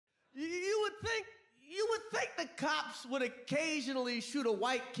You would think the cops would occasionally shoot a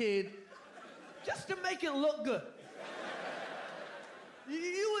white kid just to make it look good.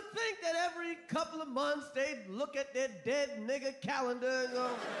 You would think that every couple of months they'd look at their dead nigga calendar and go,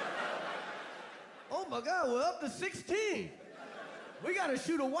 oh my God, we're up to 16. We gotta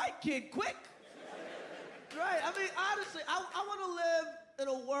shoot a white kid quick. Right, I mean, honestly, I wanna live in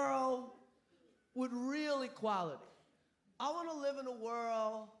a world with real equality. I wanna live in a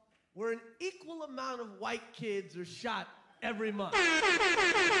world where an equal amount of white kids are shot every month. An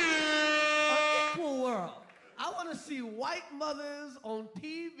equal world. I want to see white mothers on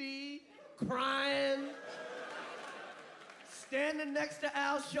TV crying, standing next to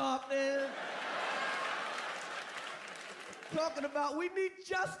Al Sharpton, talking about we need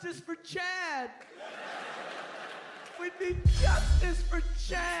justice for Chad. We need justice for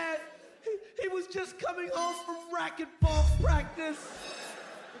Chad. He was just coming home from racquetball practice.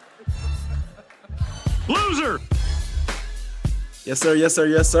 Loser! Yes, sir. Yes, sir.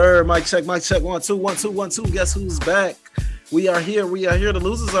 Yes, sir. Mic check. Mic check. 1 2 1 2 1 2. Guess who's back? We are here. We are here. The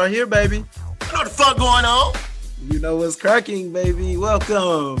losers are here, baby. You know what the fuck going on? You know what's cracking, baby.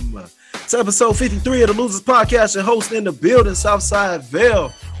 Welcome to episode 53 of the Losers Podcast. Your host in the building, Southside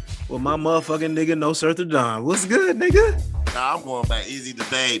Vale, with my motherfucking nigga No Sir to Don. What's good, nigga? Nah, I'm going back easy to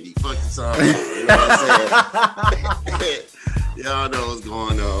baby. Fuck the song. You know what I'm saying? Y'all know what's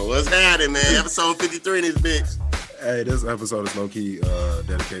going on. What's happening, man? Episode 53 in this bitch. Hey, this episode is low-key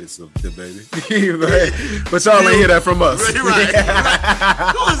dedicated to the baby. But y'all ain't hear that from us. Right. Who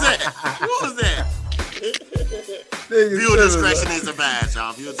was that? Viewer discretion is advised,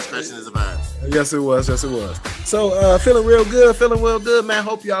 y'all. Viewer discretion is advised. Yes, it was. So, feeling real good, man.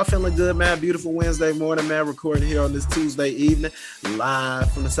 Hope y'all feeling good, man. Beautiful Wednesday morning, man. Recording here on this Tuesday evening, live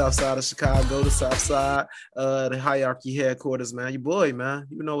from the south side of Chicago, the south side, the hierarchy headquarters, man. Your boy, man.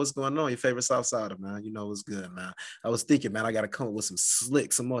 You know what's going on. Your favorite south sider, man. You know what's good, man. I was thinking, man, I got to come up with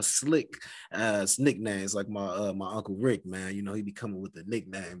some more slick nicknames like my Uncle Rick, man. You know, he be coming with the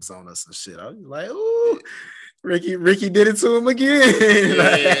nicknames on us and shit. I was like, ooh. Ricky did it to him again.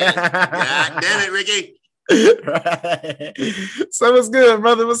 Yeah. God damn it, Ricky. Right. So what's good,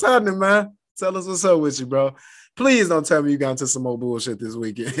 brother? What's happening, man? Tell us what's up with you, bro. Please don't tell me you got into some more bullshit this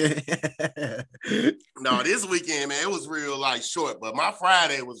weekend. No, this weekend, man, it was real like short, but my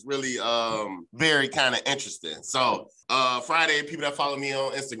Friday was really very kind of interesting. So Friday, people that follow me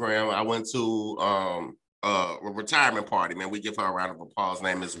on Instagram, I went to a retirement party, man. We give her a round of applause. Her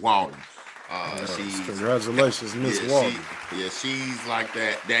name is Walden. Congratulations, Miss Walden. She's like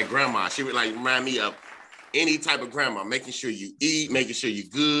that grandma. She would like remind me of any type of grandma, making sure you eat, making sure you're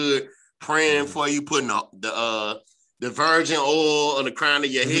good, praying for you, putting the virgin oil on the crown of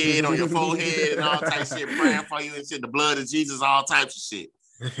your head, on your forehead, and all types of shit, praying for you and shit, the blood of Jesus, all types of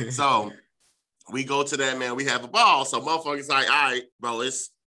shit. So we go to that, man. We have a ball. So motherfuckers like, all right, bro,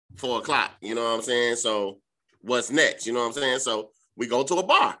 it's 4:00. You know what I'm saying? So what's next? You know what I'm saying? So we go to a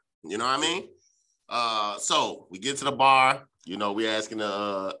bar. You know what I mean? So we get to the bar, you know, we asking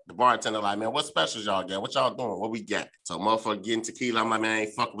the bartender, like, man, what specials y'all got? What y'all doing? What we got? So motherfucker getting tequila. I'm like, man, I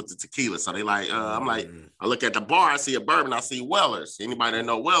ain't fucking with the tequila. So they like, I'm like, I look at the bar, I see a bourbon, I see Weller's. Anybody that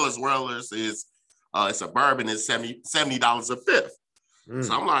know Weller's is it's a bourbon, it's $70 a fifth.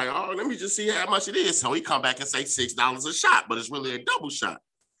 So I'm like, oh, let me just see how much it is. So he come back and say $6 a shot, but it's really a double shot.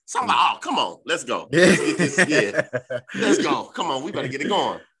 So I'm like, oh, come on, let's go. Let's get this, let's go. Come on, we better get it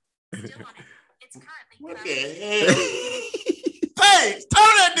going. What the hell? Hey,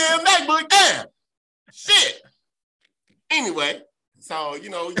 turn that damn MacBook down. Shit. Anyway, so you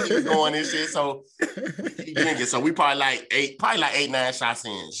know, you keep going and shit. So he drinking. So we probably like 8-9 shots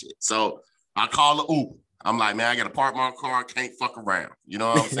in and shit. So I call the Uber. I'm like, man, I gotta park my car, can't fuck around. You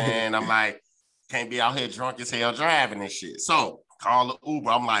know what I'm saying? I'm like, can't be out here drunk as hell driving and shit. So call the Uber.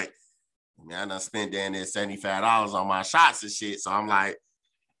 I'm like, man, I done spent down there $75 on my shots and shit. So I'm like,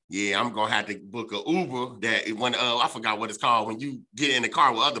 yeah, I'm gonna have to book an Uber that when I forgot what it's called when you get in the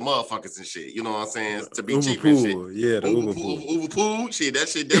car with other motherfuckers and shit. You know what I'm saying? To be Uber cheap pool. and shit. Yeah, the Uber pool. pool. Uber pool. Shit, that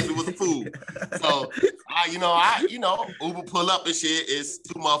shit definitely was a pool. So Uber pull up and shit. It's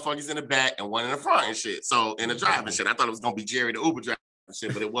two motherfuckers in the back and one in the front and shit. So in the driving shit, I thought it was gonna be Jerry the Uber driver and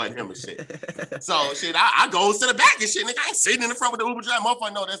shit, but it wasn't him and shit. So shit, I goes to the back and shit. Nigga, I ain't sitting in the front with the Uber driver.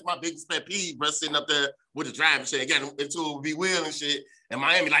 Motherfucker, no, that's my biggest pet peeve, bro. Sitting up there with the driving shit. Got into a big wheel and shit. In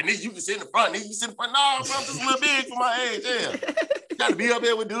Miami, like, nigga, you can sit in the front. Nigga, you sit in the front. No, bro, I'm just a little big for my age. Yeah. Gotta be up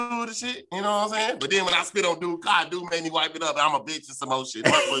here with dude and shit. You know what I'm saying? But then when I spit on dude, God, dude made me wipe it up. And I'm a bitch and some more shit.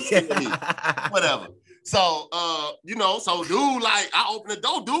 Whatever. So, so dude, like, I open the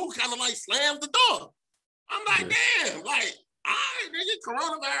door. Dude kind of like slams the door. I'm like, damn. Like, all right, nigga,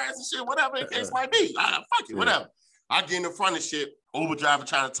 coronavirus and shit, whatever the case might be. Fuck it, whatever. I get in the front of shit. Uber driver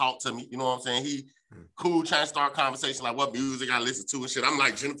trying to talk to me. You know what I'm saying? He cool, trying to start a conversation like what music I listen to and shit. I'm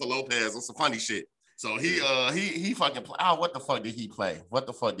like Jennifer Lopez on some funny shit. So he fucking play. Oh, what the fuck did he play?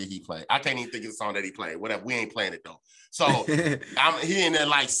 I can't even think of the song that he played. Whatever, we ain't playing it though. So he in there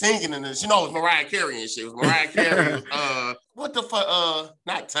like singing and this, you know, it's Mariah Carey and shit. It was Mariah Carey. What the fuck?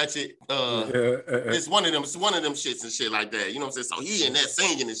 Not Touch It. It's one of them shits and shit like that. You know what I'm saying? So he in there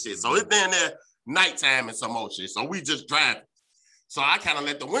singing and shit. So it's been there nighttime and some more shit. So we just driving. So I kind of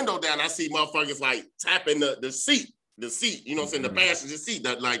let the window down. I see motherfuckers like tapping the seat, you know what I'm saying? The passenger seat,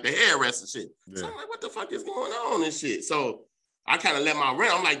 like the headrest and shit. Yeah. So I'm like, what the fuck is going on and shit? So I kind of let my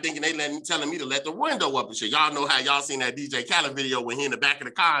window, I'm like thinking telling me to let the window up and shit. Y'all know how y'all seen that DJ Khaled video when he in the back of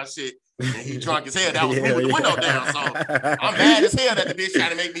the car and shit, and he drunk as hell. That was me with the window down. So I'm mad as hell that the bitch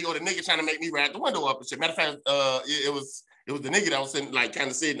trying to make me, or the nigga trying to make me ride the window up and shit. Matter of fact, it was the nigga that was sitting, like, kind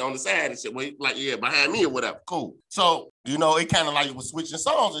of sitting on the side and shit, like, yeah, behind me or whatever. Cool. So, you know, it kind of like was switching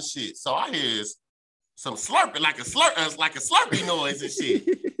songs and shit. So I hear some slurping, like a slurpy noise and shit.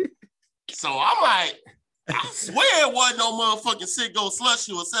 So I'm like, I swear it wasn't no motherfucking Sicko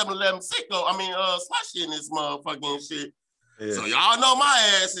slushy or 7-Eleven Sicko. I mean, slushy in this motherfucking shit. Yeah. So y'all know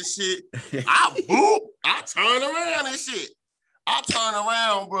my ass and shit. I turn around and shit. I turn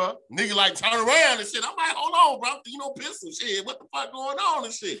around, bro. Nigga like turn around and shit. I'm like, hold on, bro. You know, pistol shit. What the fuck going on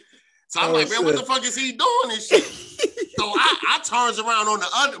and shit? So I'm like, man, what the fuck is he doing and shit? So I turns around on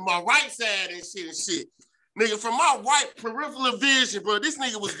my right side and shit. Nigga, from my right peripheral vision, bro, this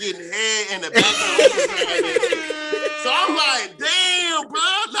nigga was getting head in the back of the So I'm like, damn, bro.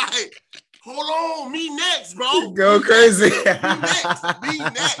 Like, hold on, me next, bro. Go crazy. Me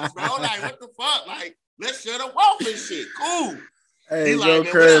next, bro. Like, what the fuck? Like, let's shut up off and shit. Cool. Hey, he like,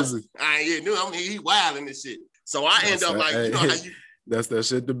 go crazy. He wilding this shit. So I end up like, you know how you. That's that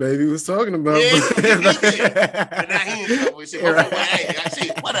shit the baby was talking about. Yeah. But now he in trouble with shit.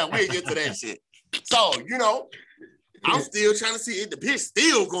 Shit. Whatever, we'll get to that shit. So, you know, I'm still trying to see it. The bitch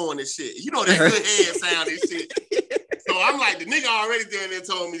still going and shit. You know that good head sound and shit. So I'm like, the nigga already doing there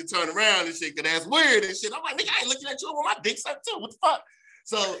told me to turn around and shit, because that's weird and shit. I'm like, nigga, I ain't looking at you with my dick sucked too. What the fuck?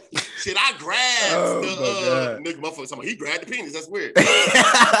 So, shit, I grabbed nigga, motherfucker, somebody, he grabbed the penis. That's weird.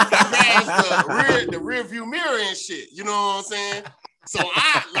 I grabbed the rear view mirror and shit. You know what I'm saying? So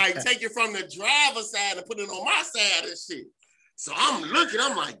I like take it from the driver's side and put it on my side and shit. So I'm looking,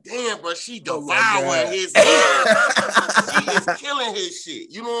 I'm like, damn, bro, she devouring his head. She is killing his shit.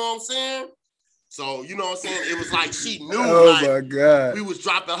 You know what I'm saying? So, you know what I'm saying? It was like she knew my God. We was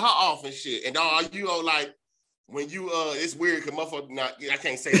dropping her off and shit. And you know, like, when you it's weird because motherfucker I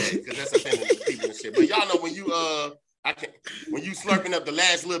can't say that because that's offending people and shit. But y'all know when you when you slurping up the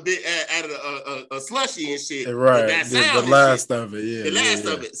last little bit out of a slushy and shit, right? That sound the last of it, yeah. The last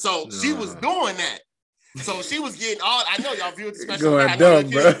of it. So she was doing that. So she was getting all. I know y'all viewed the special. Going dumb,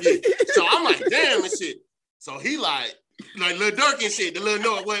 bro. So I'm like, damn and shit. So he like Lil Durk and shit. The little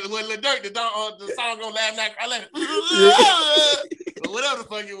note, what Lil Durk, the song on Laugh Not Cry Later, or whatever the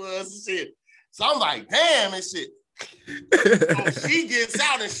fuck it was and shit. So I'm like, damn and shit. So she gets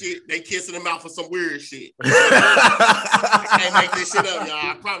out and shit. They kissing him out for some weird shit. I can't make this shit up, y'all.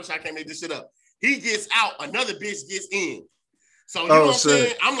 I promise you I can't make this shit up. He gets out, another bitch gets in. So you know what I'm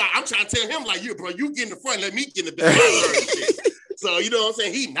saying? I'm trying to tell him like, you get in the front, let me get in the back. Shit. So you know what I'm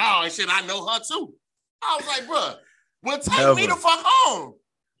saying? He and shit. I know her too. I was like, bro, well, take me the fuck home.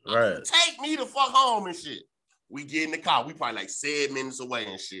 Right. Take me the fuck home and shit. We get in the car. We probably like 7 minutes away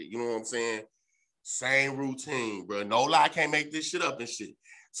and shit. You know what I'm saying? Same routine, bro. No lie, I can't make this shit up and shit.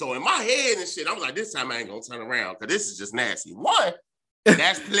 So in my head and shit, I'm like, this time I ain't gonna turn around because this is just nasty. One,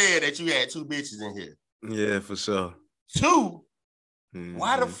 that's player that you had 2 bitches in here. Yeah, for sure. 2,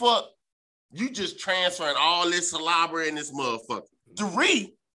 why the fuck you just transferring all this saliva in this motherfucker?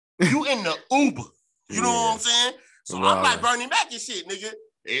 3, you in the Uber. You know what I'm saying? So I'm like Bernie Mac and shit, nigga.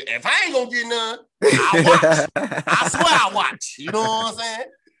 If I ain't gonna get none, I'll watch. I swear I'll watch. You know what I'm saying?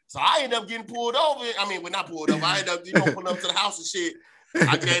 So I end up getting pulled over. I mean, we're not pulled over. I end up, pulling up to the house and shit.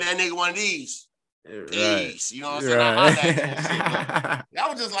 I gave that nigga one of these. These. You know what I'm saying? Right. That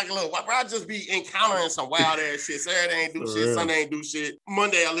was just like a little, bro, I just be encountering some wild ass shit. Saturday ain't do shit. Sunday ain't do shit.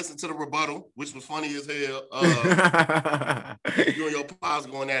 Monday, I listened to the rebuttal, which was funny as hell. You and your pops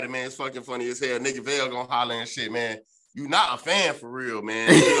going at it, man. It's fucking funny as hell. Nigga Vale gonna holler and shit, man. You not a fan for real,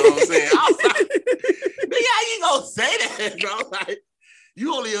 man. You know what I'm saying? I was like, nigga, how you gonna say that, bro? Like,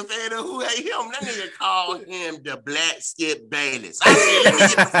 you only a fan of who hate him. That nigga called him the Black Skip Bayless. I said, let me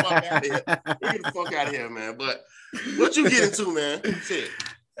get the fuck out of here. Get the fuck out of here, man. But what you get into, man? Shit.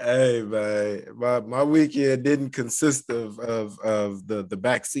 Hey man, my weekend didn't consist of the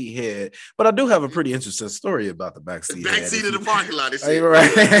backseat head, but I do have a pretty interesting story about the backseat head. Backseat of the parking lot. And shit. Right.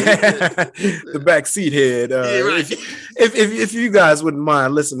 The backseat head. Yeah, right. If you guys wouldn't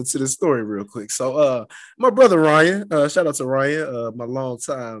mind listening to this story real quick. So my brother Ryan, shout out to Ryan, my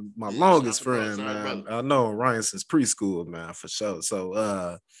longest friend, man. I know Ryan since preschool, man, for sure.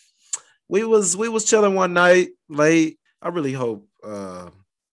 So we was chilling one night late. I really hope the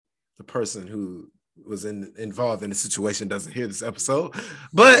person who was involved in the situation doesn't hear this episode,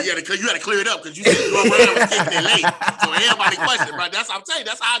 but you gotta clear it up because you said you were around with kicking it late, so everybody questioned, bro. That's what I'm saying.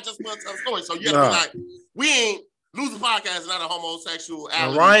 That's how I just want to tell the story. So you gotta be like, we ain't losing podcast, not a homosexual.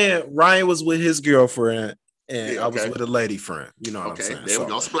 Ryan was with his girlfriend, and I was with a lady friend. You know what I'm saying? There we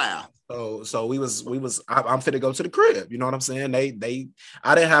go, splow. So we was. I'm finna go to the crib. You know what I'm saying? I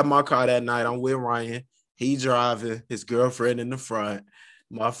didn't have my car that night. I'm with Ryan. He driving, his girlfriend in the front.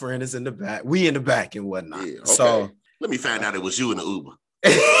 My friend is in the back. We in the back and whatnot. Yeah, okay. So let me find out it was you in the Uber.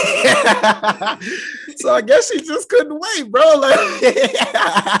 So I guess she just couldn't wait, bro. Like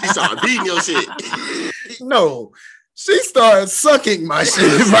she started beating your shit. No, she started sucking my shit, bro.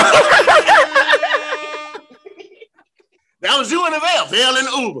 That was you in the Vail in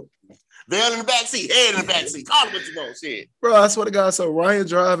the Uber. Vail in the backseat, head in the backseat. Call it what you want, shit. Bro, I swear to God, so Ryan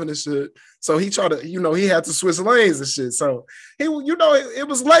driving and shit. So he tried to, he had to switch lanes and shit. So he, it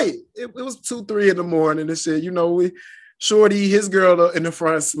was late. It was 2-3 in the morning and shit. Shorty, his girl in the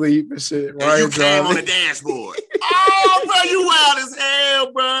front asleep and shit. And you came on the dashboard. Oh, bro, you wild as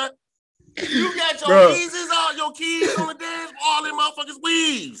hell, bro. You got your keys on the dashboard, all them motherfuckers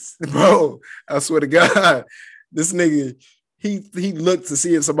weaves. Bro, I swear to God, this nigga, he looked to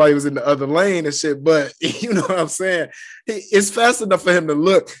see if somebody was in the other lane and shit, but you know what I'm saying? It's fast enough for him to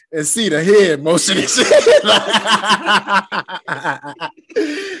look and see the head motion and shit.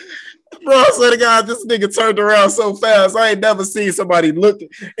 Bro, I swear to God, this nigga turned around so fast. I ain't never seen somebody look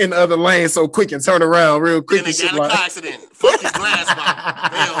in the other lane so quick and turn around real quick. And got a car accident. Fuck his blind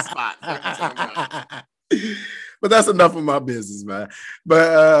spot. Hell spot. But that's enough of my business, man.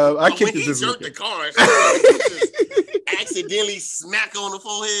 But I kicked it. When he jerked the car, accidentally smack on the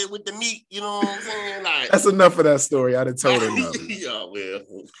forehead with the meat. You know what I'm saying? Like, that's enough of that story. I done told him. Yeah, well.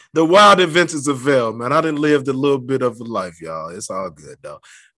 The wild adventures of Vail, man. I done lived a little bit of a life, y'all. It's all good though.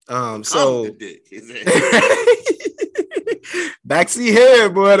 So backseat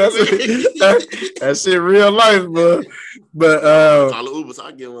head, boy. That shit real life, bro. But call the Uber, so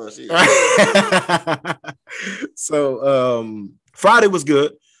I get one. Shit. So Friday was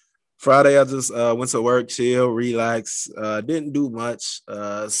good. Friday, I just went to work, chill, relax. Didn't do much.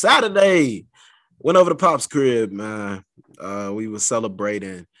 Saturday, went over to Pop's crib, man. We were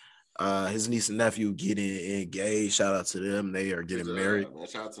celebrating his niece and nephew getting engaged. Shout out to them. They are getting married.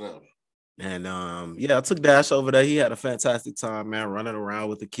 Shout out to them. And I took Dash over there. He had a fantastic time, man, running around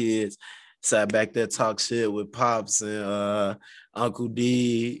with the kids. Sat back there, talk shit with Pops and Uncle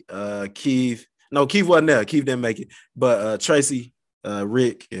D, Keith. No, Keith wasn't there. Keith didn't make it. But Tracy,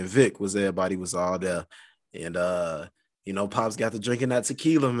 Rick, and Vic was there. Everybody was all there. And, Pops got to drinking that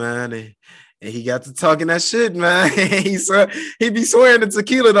tequila, man. And he got to talking that shit, man. He be swearing the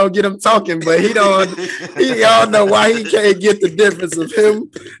tequila don't get him talking, but y'all know why he can't get the difference of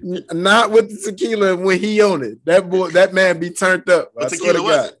him not with the tequila and when he on it. That man be turned up. What I swear to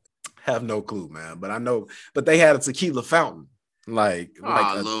God. Have no clue, man. But I know, but they had a tequila fountain. Lord.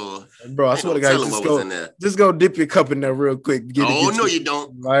 Bro, I swear to God, just go dip your cup in there real quick. No, you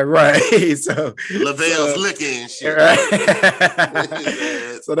don't. Right. So Lavelle's licking and shit. Right.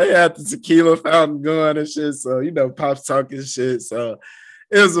 So they had the tequila fountain going and shit. So, Pop's talking shit. So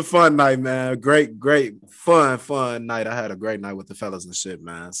it was a fun night, man. Great, fun night. I had a great night with the fellas and shit,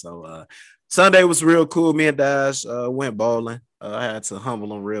 man. So Sunday was real cool. Me and Dash went bowling. I had to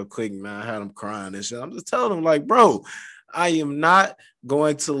humble him real quick, man. I had him crying and shit. I'm just telling him, like, bro, I am not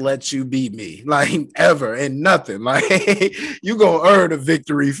going to let you beat me, like, ever and nothing. Like, you gonna earn a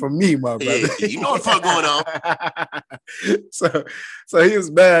victory from me, my brother. Yeah, you know what the fuck going on. So he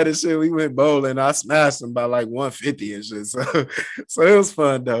was bad and shit. We went bowling. I smashed him by like 150 and shit. So it was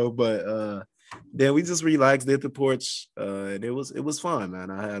fun though. But then we just relaxed at the porch, and it was fun,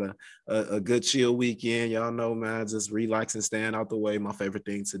 man. I had a good chill weekend. Y'all know, man, just relax and stand out the way. My favorite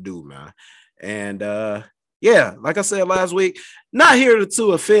thing to do, man. And like I said last week, not here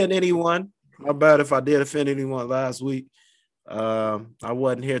to offend anyone. My bad if I did offend anyone last week. I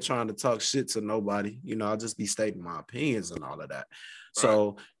wasn't here trying to talk shit to nobody. I'll just be stating my opinions and all of that. Right.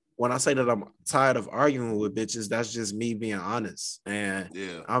 So when I say that I'm tired of arguing with bitches, that's just me being honest. And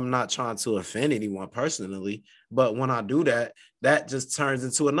I'm not trying to offend anyone personally, but when I do that, that just turns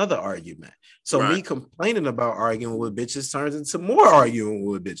into another argument. So me complaining about arguing with bitches turns into more arguing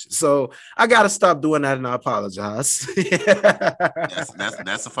with bitches. So I gotta stop doing that, and I apologize.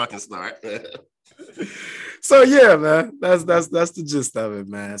 That's a fucking start. So yeah, man, that's the gist of it,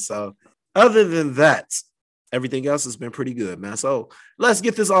 man. So other than that, everything else has been pretty good, man. So let's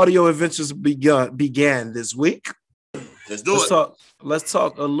get this audio adventures began this week. Let's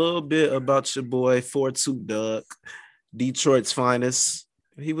talk a little bit about your boy 42 Doug, Detroit's finest.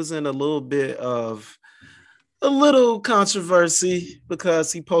 He was in a little controversy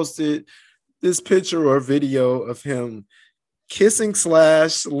because he posted this picture or video of him kissing /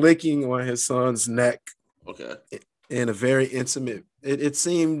 licking on his son's neck. Okay. In a very intimate, it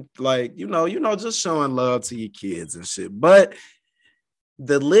seemed like, just showing love to your kids and shit. But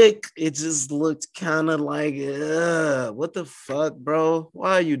the lick, it just looked kind of like, what the fuck, bro?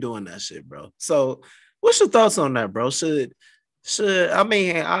 Why are you doing that shit, bro? So what's your thoughts on that, bro? I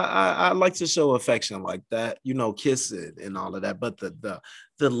mean, I like to show affection like that, kissing and all of that. But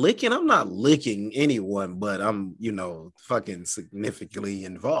the licking, I'm not licking anyone, but I'm, fucking significantly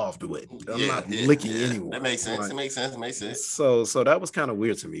involved with. I'm not licking anyone. That makes sense. It makes sense. So that was kind of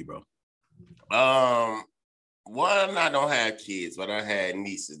weird to me, bro. One, I don't have kids, but I had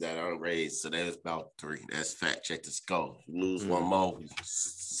nieces that I raised, so there's about 3. That's fact. Check the skull. You lose one more,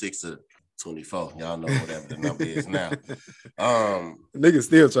 6 or 24. Y'all know whatever the number is now. Niggas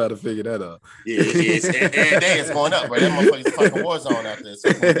still try to figure that out. Yeah, every day it's going up, but that motherfucker's fucking war zone out there. So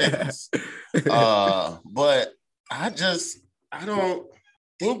it's ridiculous. But I don't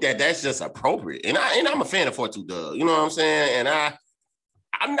think that's just appropriate. And I'm a fan of 42 Doug. You know what I'm saying? And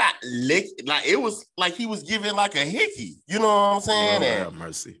I'm not like it was like he was giving like a hickey. You know what I'm saying? Lord have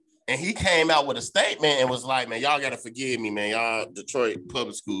mercy. And he came out with a statement and was like, man, y'all gotta forgive me, man. Y'all Detroit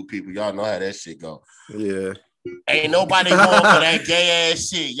public school people, y'all know how that shit go. Yeah. Ain't nobody going for that gay ass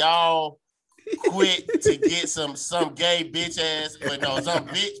shit. Y'all quit to get some gay bitch ass, but no, some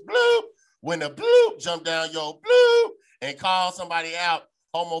bitch bloop. When the bloop jump down your bloop and call somebody out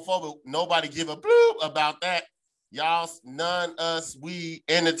homophobic, nobody give a bloop about that. Y'all, we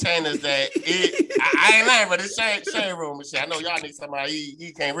entertainers that I ain't lying, but it's shade room and shit. I know y'all need somebody,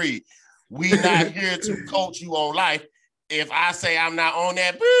 he can't read. We not here to coach you on life. If I say I'm not on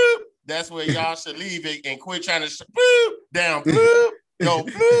that boop, that's where y'all should leave it and quit trying to boop, down boop, go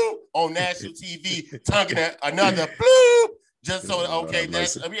bloop on national TV, talking another bloop, just so, okay,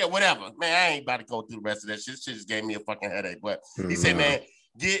 that's, whatever. Man, I ain't about to go through the rest of that shit. Shit just gave me a fucking headache. But he said, man,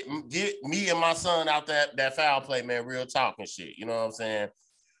 Get me and my son out that foul play, man, real talk and shit. You know what I'm saying?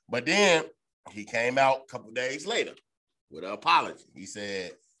 But then he came out a couple days later with an apology. He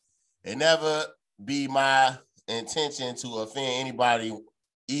said, it never be my intention to offend anybody,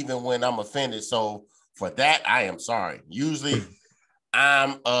 even when I'm offended. So for that, I am sorry. Usually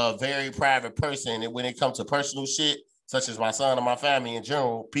I'm a very private person. And when it comes to personal shit, such as my son and my family in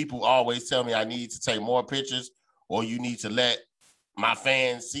general, people always tell me I need to take more pictures or you need to let my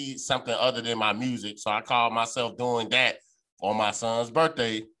fans see something other than my music. So I called myself doing that on my son's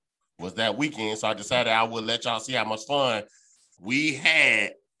birthday was that weekend. So I decided I would let y'all see how much fun we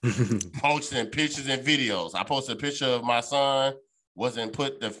had posting pictures and videos. I posted a picture of my son, wasn't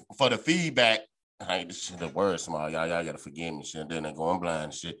put for the feedback. This shit, the word small. Y'all gotta forgive me. Shit, then they're going blind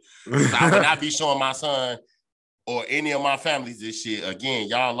and shit. So I would not be showing my son or any of my families this shit. Again,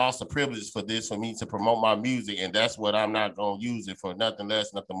 y'all lost the privilege for this, for me to promote my music, and that's what I'm not going to use it for. Nothing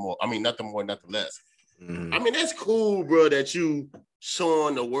less, nothing more. I mean, nothing more, nothing less. I mean, that's cool, bro, that you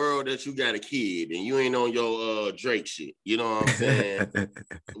showing the world that you got a kid and you ain't on your Drake shit. You know what I'm saying?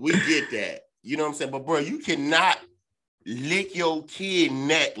 We get that. You know what I'm saying? But, bro, you cannot lick your kid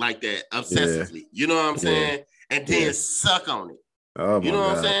neck like that obsessively. Yeah. You know what I'm saying? And then suck on it. Oh, you know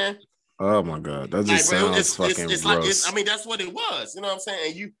what I'm saying? Oh my God, that just sounds fucking gross. Like, I mean, that's what it was. You know what I'm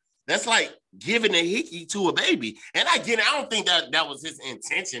saying? And that's like giving a hickey to a baby. And I get it. I don't think that was his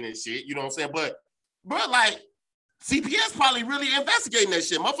intention and shit. You know what I'm saying? But, bro, like, CPS probably really investigating that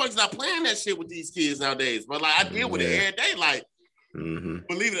shit. Motherfuckers not playing that shit with these kids nowadays. But, like, I deal with it every day. Like,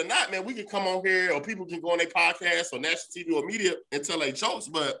 believe it or not, man, we can come on here or people can go on their podcast or national TV or media and tell their jokes.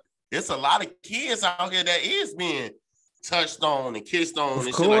 But it's a lot of kids out here that is being touched on and kissed on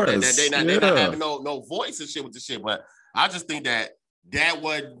and shit like that. They not having no voice and shit with the shit. But I just think that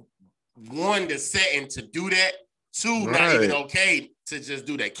was one, the setting to do that. Two, not even okay to just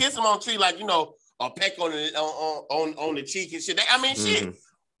do that. Kiss them on the cheek, like, or peck on the cheek and shit. Shit.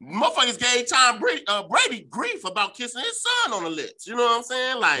 Motherfuckers gave Brady grief about kissing his son on the lips. You know what I'm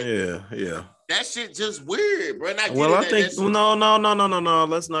saying? Like, yeah. That shit just weird, bro. And Well, I think no.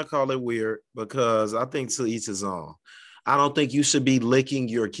 Let's not call it weird because I think to each his own. I don't think you should be licking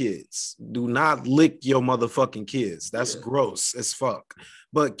your kids. Do not lick your motherfucking kids. That's gross as fuck.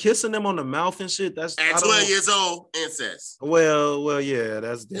 But kissing them on the mouth and shit, that's at 12 years old, incest. Well, yeah,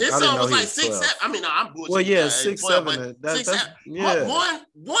 that's his son was like 6, 7. I mean, no, I'm bullshit. Well, yeah, 6, 7. That's yeah.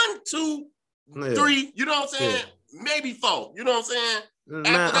 One, 2, 3. You know what I'm saying? Yeah. Maybe 4. You know what I'm saying?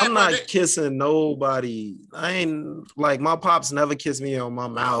 Man, I'm not kissing nobody. I ain't like my pops never kissed me on my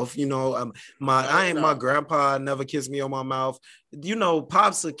mouth. You know, my grandpa never kissed me on my mouth. You know,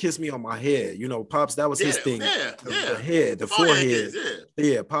 pops would kiss me on my head. You know, pops, that was his thing. The head, the forehead.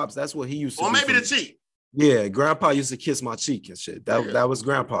 Yeah, pops, that's what he used to do. Or maybe the cheek. Yeah, grandpa used to kiss my cheek and shit. That was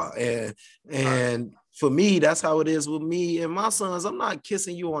grandpa. And for me, that's how it is with me and my sons. I'm not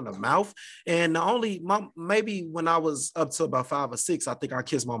kissing you on the mouth. And maybe when I was up to about 5 or 6, I think I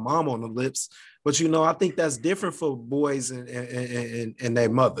kissed my mom on the lips. But you know, I think that's different for boys and their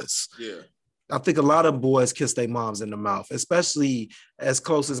mothers. Yeah. I think a lot of boys kiss their moms in the mouth, especially as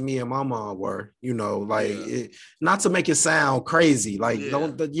close as me and my mom were, you know, like not to make it sound crazy. Like,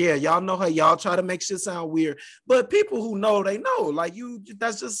 y'all know how y'all try to make shit sound weird, but people who know, they know, like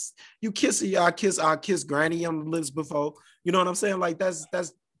that's just, you kiss it. I kiss granny on the lips before, you know what I'm saying? Like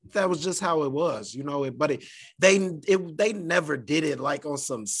that was just how it was, you know. They never did it like on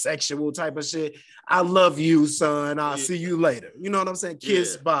some sexual type of shit. I love you, son. I'll see you later. You know what I'm saying?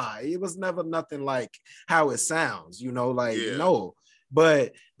 Kiss bye. It was never nothing like how it sounds, you know. Like no.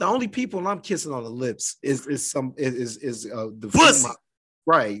 But the only people I'm kissing on the lips is the pussy.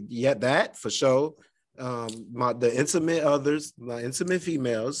 Right? Yeah, that for sure. The intimate others, my intimate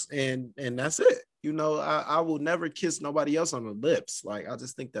females, and that's it. You know, I will never kiss nobody else on the lips. Like, I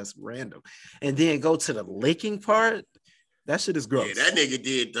just think that's random. And then go to the licking part. That shit is gross. Yeah, that nigga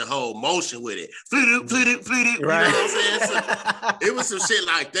did the whole motion with it. Right. You know what I'm saying? So, it was some shit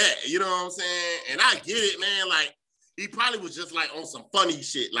like that. You know what I'm saying? And I get it, man. Like, he probably was just like on some funny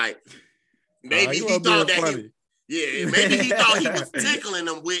shit. Like, maybe he thought that maybe he thought he was tickling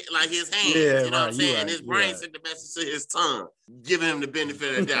them with like his hands. You know what I'm saying? And his brain sent the message to his tongue, giving him the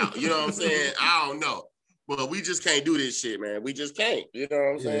benefit of the doubt. You know what I'm saying? I don't know. But we just can't do this shit, man. We just can't. You know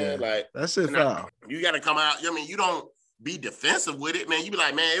what I'm saying? Like, that's it. You gotta come out. I mean, you don't be defensive with it, man. You be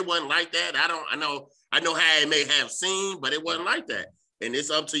like, man, it wasn't like that. I know how it may have seemed, but it wasn't like that. And it's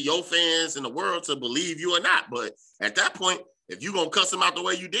up to your fans in the world to believe you or not. But at that point, if you gonna cuss them out the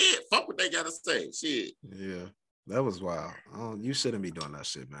way you did, fuck what they gotta say. Shit. Yeah. That was wild. You shouldn't be doing that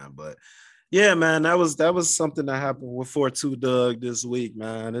shit, man. But yeah, man, that was something that happened with 4-2 Doug this week,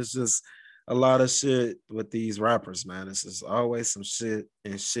 man. It's just a lot of shit with these rappers, man. It's just always some shit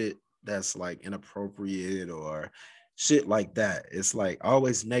that's like inappropriate or shit like that. It's like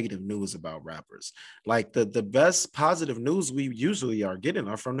always negative news about rappers. Like the best positive news we usually are getting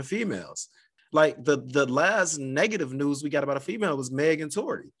are from the females. Like the last negative news we got about a female was Meg and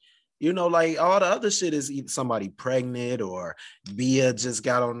Tory. You know, like all the other shit is either somebody pregnant or Bia just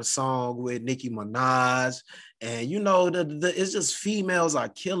got on the song with Nicki Minaj. And, you know, it's just females are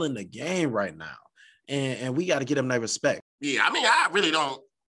killing the game right now. And we got to get them their respect. Yeah, I mean, I really don't.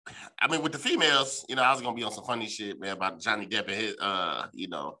 I mean, with the females, you know, I was going to be on some funny shit, man, about Johnny Depp and his, you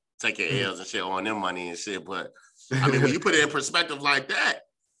know, taking L's and shit on their money and shit. But, I mean, when you put it in perspective like that,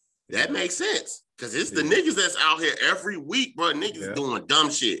 that makes sense. Because it's the niggas that's out here every week, bro. Niggas doing dumb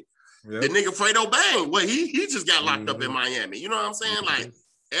shit. Yep. The nigga Fredo Bang, well, he just got locked up in Miami. You know what I'm saying? Like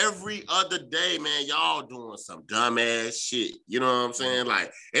every other day, man, y'all doing some dumbass shit. You know what I'm saying?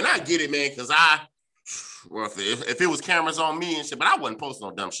 Like, and I get it, man, because if it was cameras on me and shit, but I wasn't posting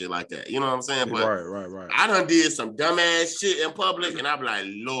no dumb shit like that. You know what I'm saying? But right. I done did some dumbass shit in public, and I be like,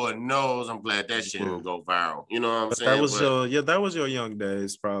 Lord knows, I'm glad that shit didn't go viral. You know what I'm saying? That was your young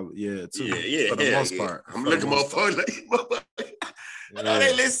days, probably. Yeah, too. Yeah. For the most part. I'm looking motherfucker. I know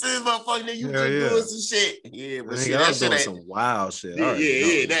they listen to this motherfucker, nigga. You just doing some shit. Yeah, but shit, that shit ain't some wild shit.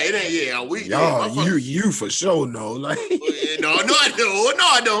 You for sure know. Like, no,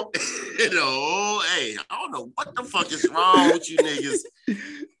 I don't. No, hey, I don't know what the fuck is wrong with you niggas.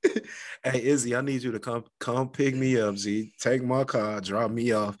 Hey, Izzy, I need you to come pick me up, G. Take my car, drop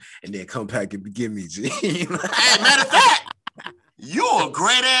me off, and then come back and get me, G. Hey, matter of fact, you're a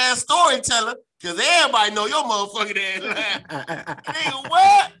great ass storyteller. Cause everybody know your motherfucking ass. Nigga,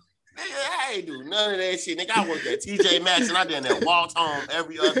 what? Nigga, I ain't do none of that shit. Nigga, I worked at TJ Maxx and I did that walked home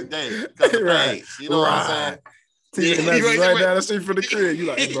every other day. Cause of page. You know what I'm saying? TJ Maxx is right down the street from the crib. You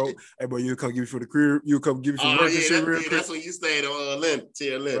like, hey bro, you come give me for the crib. You come give me some work and shit real quick. That's when you stayed on Lynn.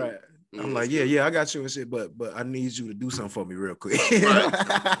 Right. I'm like, yeah, I got you and shit, but I need you to do something for me real quick. Right.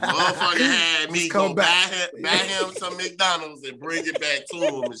 Motherfucker had me go buy him some McDonald's and bring it back to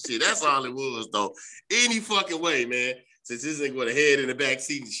him and shit. That's all it was, though. Any fucking way, man. Since this nigga with a head in the back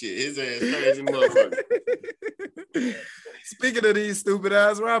seat and shit. His ass crazy motherfucker. Speaking of these stupid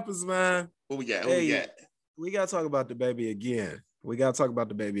ass rappers, man. What we got? We got to talk about the baby again.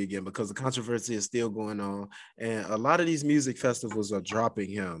 Because the controversy is still going on. And a lot of these music festivals are dropping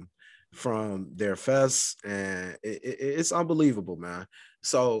him from their fests. And it's unbelievable, man.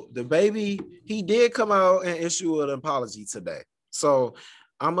 So the baby, he did come out and issue an apology today. So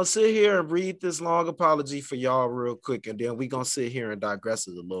I'm going to sit here and read this long apology for y'all real quick. And then we're going to sit here and digress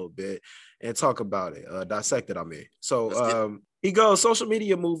it a little bit and talk about it. Dissect it, I mean. So he goes, social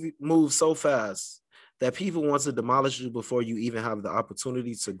media moves so fast that people want to demolish you before you even have the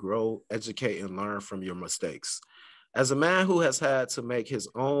opportunity to grow, educate, and learn from your mistakes. As a man who has had to make his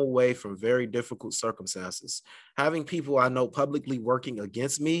own way from very difficult circumstances, having people I know publicly working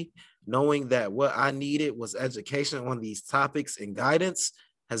against me, knowing that what I needed was education on these topics and guidance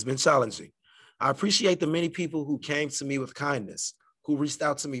has been challenging. I appreciate the many people who came to me with kindness, who reached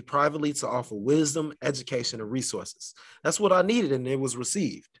out to me privately to offer wisdom, education, and resources. That's what I needed, and it was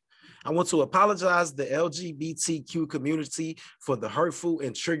received. I want to apologize to the LGBTQ community for the hurtful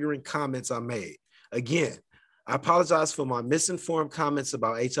and triggering comments I made. Again, I apologize for my misinformed comments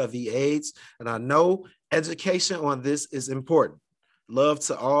about HIV/AIDS, and I know education on this is important. Love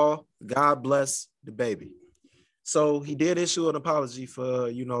to all. God bless the baby. So he did issue an apology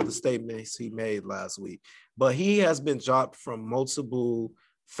for, the statements he made last week, but he has been dropped from multiple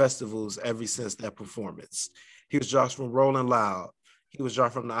festivals ever since that performance. He was dropped from Rolling Loud. He was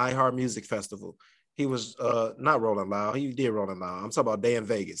dropped from the iHeart Music Festival. He was not Rolling Loud. He did Rolling Loud. I'm talking about Day in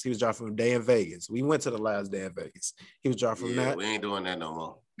Vegas. He was dropped from Day in Vegas. We went to the last Day in Vegas. He was dropped from that. We ain't doing that no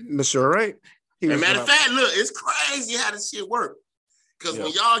more. Sure, right? Matter of fact, look, it's crazy how this shit worked. Because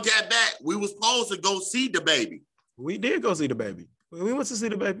when y'all got back, we was supposed to go see the baby. We did go see the baby. We went to see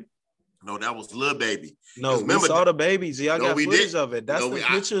the baby. No, that was Lil Baby. No, we saw the baby. G, I got footage of it. That's the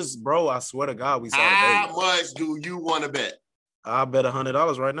pictures, bro. I swear to God, we saw the baby. How much do you want to bet? I bet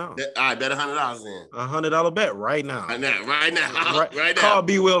 $100 right now. I bet $100 in. $100 bet right now. Right now. Call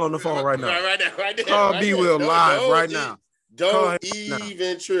B Will on the phone right now. Right now. Call B Will live right now. Don't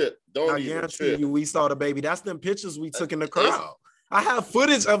even trip. Don't even guarantee you, we saw the baby. That's them pictures we took in the crowd. I have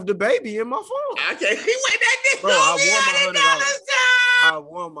footage of the baby in my phone. I can't wait that nigga. Bro, I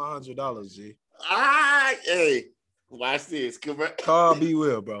won my $100, G. All right, hey, watch this. Call B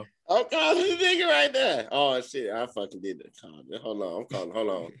Will, bro. I'm calling the nigga right there. Oh shit, I fucking did that. Hold on, I'm calling. Hold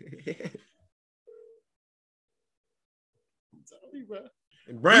on. We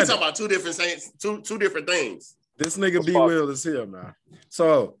talking about two different things. This nigga B Will is here, man.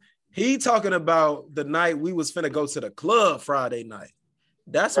 So he talking about the night we was finna go to the club Friday night.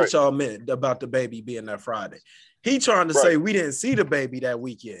 That's what y'all meant about the baby being there Friday. He trying to say we didn't see the baby that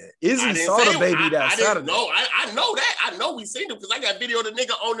weekend. Izzy saw the baby that Saturday. No, I know that. I know we seen him because I got video of the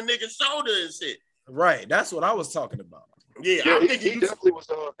nigga on the nigga's shoulder and shit. Right. That's what I was talking about. Yeah, he definitely was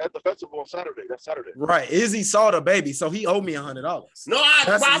at the festival on Saturday. That's Saturday. Right. Izzy saw the baby, so he owed me $100. No,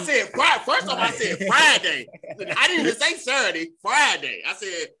 I said Friday. First off, I said Friday. I didn't even say Saturday. Friday. I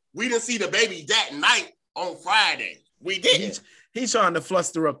said we didn't see the baby that night on Friday. We didn't. He's trying to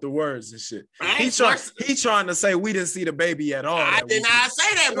fluster up the words and shit. He's trying to say we didn't see the baby at all. I did not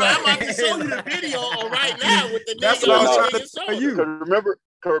say that, bro. I'm about to show you the video right now with the nigga. That's what I was trying to tell you. Remember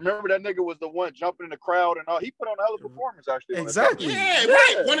that nigga was the one jumping in the crowd and all. He put on a hell of a performance, actually. Exactly. Yeah,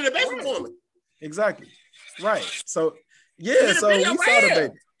 right. One of the best performers. Exactly. Right. So, yeah, so we saw the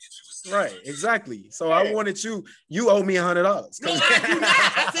baby. Right, exactly. So I wanted you owe me $100. No, I do not.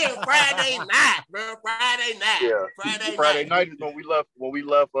 I said Friday night, bro. Friday night. Yeah. Friday night is when we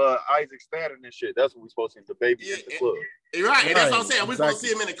left Isaac standing and shit. That's when we supposed to see the baby in the club. Right, and that's what I'm saying. We're supposed to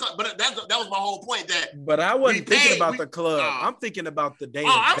see him in the club. But that was my whole point. But I wasn't thinking about the club. I'm thinking about the day.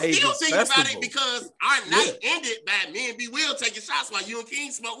 I'm still thinking about it because our night ended by me and B Will taking shots while you and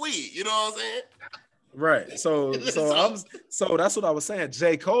King smoke weed. You know what I'm saying? Right. So that's what I was saying.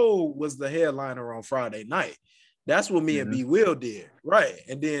 J. Cole was the headliner on Friday night. That's what me and B Will did. Right.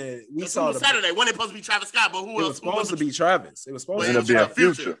 And then we saw Saturday. When it supposed to be Travis Scott, but who else? It was supposed to be Travis. It was supposed to be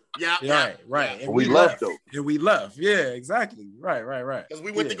Future. Yeah. Right. And we left though. And we left. Yeah, exactly. Right. Because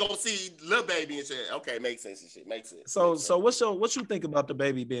we went to go see Lil Baby and shit. Okay, makes sense and shit. Makes sense. So what you think about the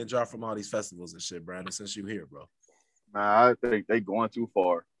baby being dropped from all these festivals and shit, Brandon, since you here, bro? Nah, I think they going too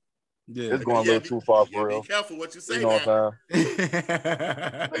far. Yeah. It's going a little too far for real. Be careful what you say. You know what I'm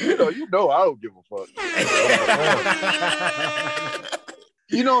saying? you know, I don't give a fuck.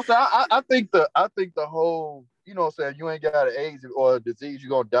 You know what I'm saying? I think the whole, you know what I'm saying, you ain't got an AIDS or a disease, you're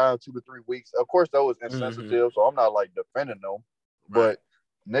gonna die in 2 to 3 weeks. Of course, that was insensitive, so I'm not like defending them. But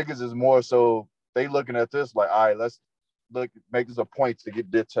niggas is more so they looking at this like, all right, let's make this a point to get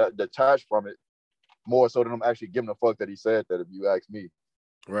detached from it more so than I'm actually giving a fuck that he said that, if you ask me.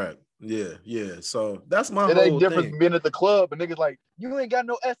 Right. Yeah. So that's my it whole ain't different thing. from being at the club and niggas like, you ain't got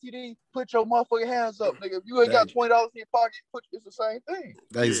no STD, put your motherfucking hands up, nigga. If you ain't got $20 in your pocket, it's the same thing.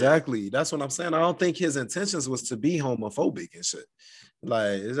 Exactly. That's what I'm saying. I don't think his intentions was to be homophobic and shit.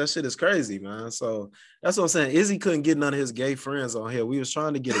 Like, that shit is crazy, man. So that's what I'm saying. Izzy couldn't get none of his gay friends on here. We was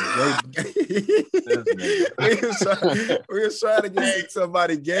trying to get a gay. we was trying to get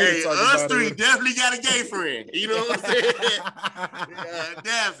somebody gay to talk us about three it. definitely got a gay friend. You know what I'm saying?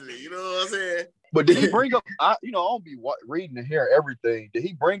 Definitely. You know what I'm saying? But did he bring up? I don't be reading and hearing everything. Did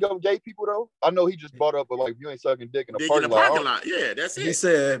he bring up gay people though? I know he just brought up, like, you ain't sucking dick in the parking lot. Yeah, that's it. He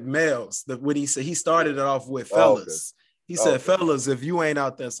said males. What he said, he started it off with fellas. He said, fellas, if you ain't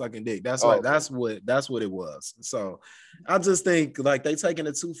out there sucking dick, that's what it was. So I just think like they taking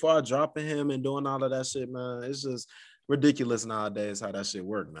it too far, dropping him and doing all of that shit, man. It's just ridiculous nowadays how that shit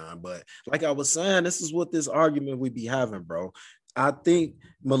work, man. But like I was saying, this is what this argument we be having, bro. I think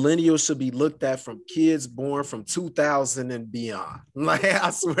millennials should be looked at from kids born from 2000 and beyond. Like, I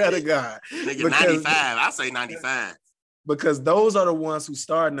swear to God. Nigga, 95. I say 95. Because those are the ones who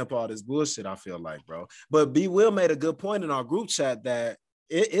starting up all this bullshit, I feel like, bro. But B. Will made a good point in our group chat that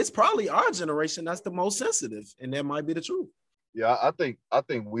it's probably our generation that's the most sensitive, and that might be the truth. Yeah, I think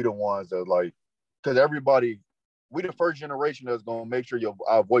we the ones that, like, because we the first generation that's gonna make sure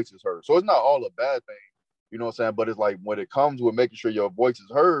our voice is heard. So it's not all a bad thing, you know what I'm saying? But it's like when it comes with making sure your voice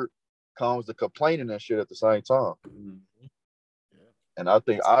is heard, comes the complaining and shit at the same time. Mm-hmm. And I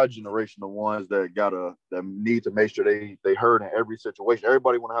think our generation, the ones that need to make sure they heard in every situation.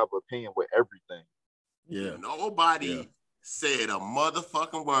 Everybody want to have an opinion with everything. Yeah. Nobody said a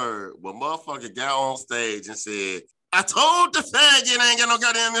motherfucking word when motherfucker got on stage and said, I told the faggot ain't got no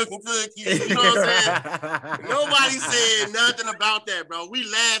goddamn milk and cookies. You know what I'm saying? Nobody said nothing about that, bro. We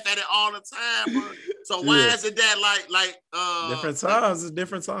laugh at it all the time, bro. So why is it that like different times? It's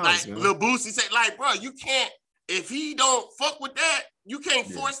different times. Like Lil Boosie said, like, bro, you can't, if he don't fuck with that, you can't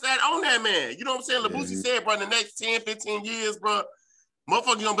force that on that man. You know what I'm saying? Lil Boosie said, bro, in the next 10, 15 years, bro,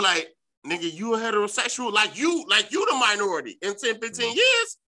 motherfucker gonna be like, nigga, you a heterosexual, like you the minority in 10, 15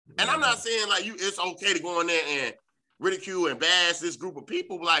 years. And I'm not saying like it's okay to go in there and ridicule and bash this group of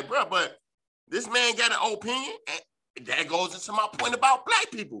people, like, bro, but this man got an opinion, and that goes into my point about black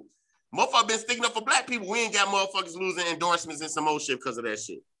people. Motherfucker been sticking up for black people. We ain't got motherfuckers losing endorsements and some more shit because of that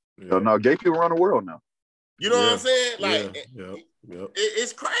shit. Yeah. No, gay people around the world now. You know what I'm saying? Like,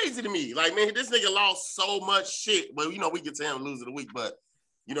 it's crazy to me. Like, man, this nigga lost so much shit. Well, you know, we get to him loser of the week, but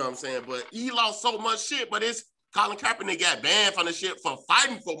you know what I'm saying? But he lost so much shit, but it's Colin Kaepernick got banned from the shit for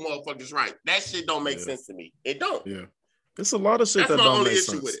fighting for motherfuckers' right. That shit don't make sense to me. It don't. Yeah. It's a lot of shit that don't make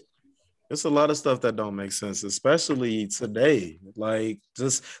sense. With it. It's a lot of stuff that don't make sense, especially today. Like,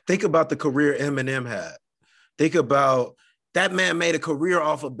 just think about the career Eminem had. Think about that man made a career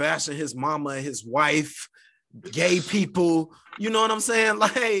off of bashing his mama and his wife, gay people. You know what I'm saying?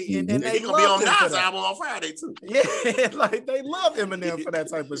 Like, and they gonna be on Nas album on Friday too. Yeah, like they love Eminem for that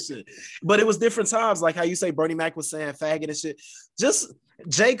type of shit. But it was different times, like how you say Bernie Mac was saying faggot and shit. Just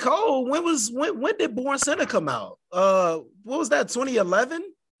J. Cole, when did Born Sinner come out? What was that? 2011?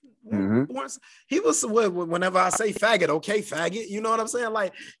 Mm-hmm. He was, whenever I say faggot, okay, faggot. You know what I'm saying?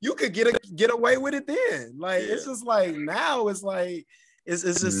 Like, you could get away with it then. Like, it's just like now it's like it's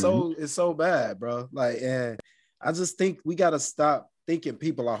just so bad, bro. Like, and I just think we gotta stop thinking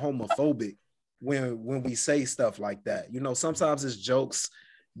people are homophobic when we say stuff like that. You know, sometimes it's jokes,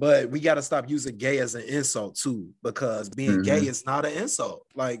 but we gotta stop using gay as an insult too, because being gay is not an insult.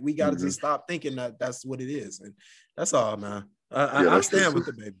 Like, we gotta just stop thinking that that's what it is, and that's all, man. I stand with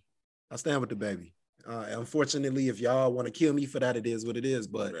the baby. I stand with the baby. Unfortunately, if y'all want to kill me for that, it is what it is.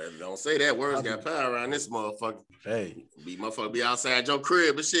 But don't say that. Words got power around this motherfucker. Hey, motherfucker be outside your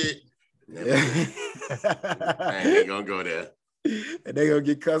crib and shit. I ain't gonna go there. And they gonna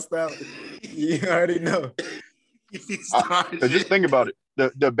get cussed out. You already know. Just think about it.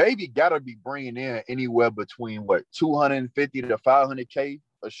 The baby gotta be bringing in anywhere between 250 to 500K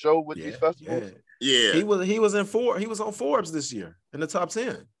a show with these festivals. Yeah. He was on Forbes this year in the top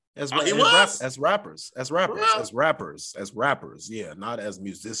 10. As rappers. Yeah, not as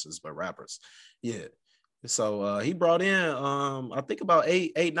musicians, but rappers. Yeah. So he brought in I think about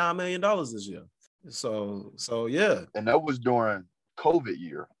 $9 million this year. So yeah. And that was during COVID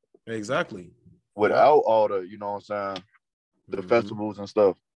year. Exactly. Without all the, you know what I'm saying, the festivals and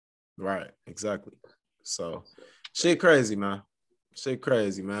stuff. Right, exactly. So shit crazy, man. Shit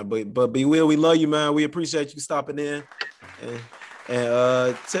crazy, man. But B Will, we love you, man. We appreciate you stopping in.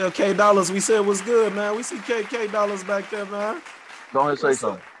 And tell K Dollars we said what's good, man. We see K Dollars back there, man. Go ahead and say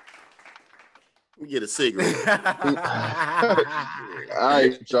something. We get a cigarette. All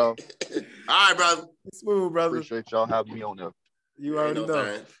right, y'all. All right, brother. Smooth, brother. Appreciate y'all having me on there. You already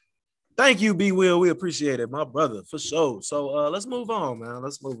know. Thank you, B Will. We appreciate it, my brother, for sure. So let's move on, man.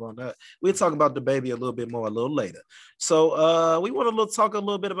 Let's move on. We'll talk about the baby a little bit more a little later. So we want to talk a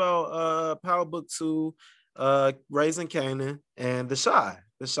little bit about Power Book 2, Raising Kanan, and The Chi.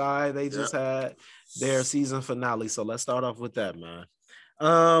 The Chi, they just had their season finale. So let's start off with that, man.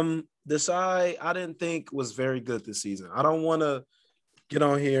 The Chi, I didn't think was very good this season. I don't want to get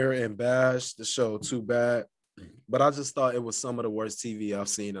on here and bash the show too bad, but I just thought it was some of the worst TV I've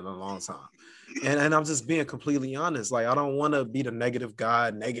seen in a long time. And I'm just being completely honest. Like, I don't want to be the negative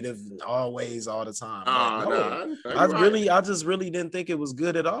guy, negative always, all the time. I just really didn't think it was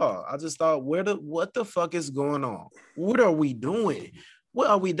good at all. I just thought, what the fuck is going on? What are we doing? What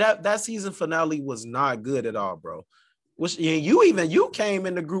are we? That season finale was not good at all, bro. Which you came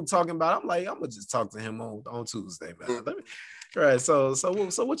in the group talking about. I'm like, I'm gonna just talk to him on Tuesday, man. Right. So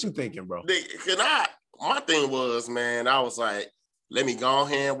what you thinking, bro? My thing was, man, I was like, let me go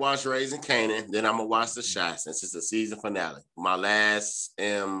ahead and watch Raising Kanan, then I'm gonna watch The Chi since it's the season finale. My last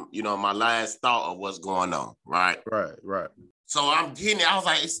thought of what's going on, right? Right. So I'm getting it. I was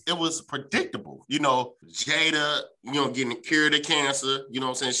like, it was predictable. You know, Jada, getting cured of cancer. You know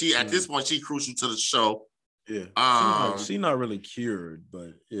what I'm saying? At this point, she crucial to the show. Yeah. She's not really cured,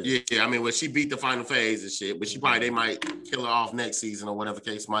 but yeah. I mean, when she beat the final phase and shit, but they might kill her off next season or whatever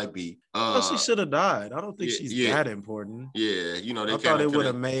case might be. She should have died. I don't think she's that important. Yeah, I thought it would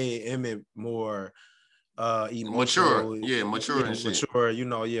have made Emmett more emotional, mature and shit.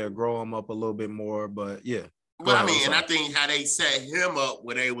 Mature, grow him up a little bit more, but yeah. But I mean, and I think how they set him up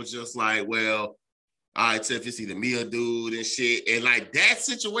where they was just like, well, all right, Tiff, it's either me or dude and shit. And like that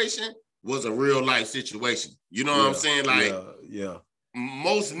situation was a real life situation. You know what I'm saying? Like,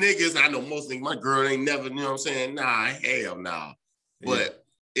 most niggas, I know most niggas, my girl ain't never, you know what I'm saying? Nah, hell nah. But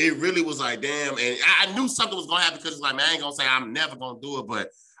it really was like, damn. And I knew something was going to happen because it's like, man, I ain't going to say I'm never going to do it, but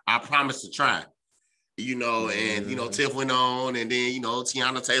I promised to try. And, Tiff went on, and then,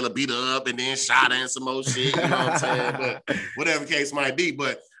 Tiana Taylor beat her up and then shot her and some more shit, you know what I'm saying? But whatever case might be.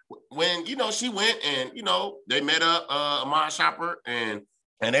 But when, she went and, they met up Amon Shopper and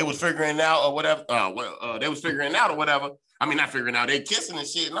they was figuring out or whatever. They was figuring out or whatever. I mean, not figuring out. They kissing and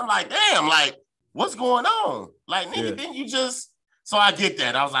shit. And I'm like, damn, like, what's going on? Like, nigga, didn't you just... So I get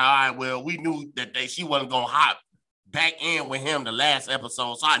that. I was like, all right, well, we knew that she wasn't going to hop back in with him the last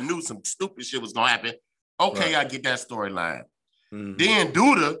episode. So I knew some stupid shit was going to happen. Okay, I get that storyline. Mm-hmm. Then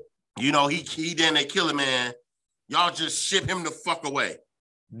Duda, he then they kill him, man. Y'all just ship him the fuck away.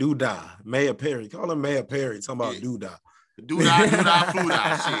 Duda, Mayor Perry. Call him Mayor Perry. Talking about Duda. Doodah,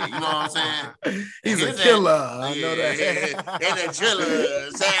 foodah shit. You know what I'm saying? He's a killer. I know that. And a chiller.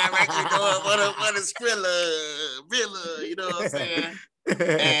 Sam Record doing what a skrilla, Villa. You know what I'm saying?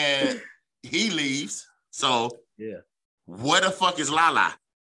 And he leaves. So, where the fuck is Lala?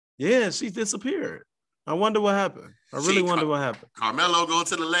 Yeah, she disappeared. I wonder what happened. I really wonder what happened. Carmelo go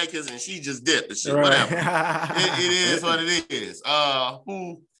to the Lakers and she just dipped and shit. Right. Whatever. it is what it is.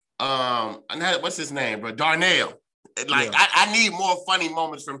 What's his name, bro? Darnell. Like, I need more funny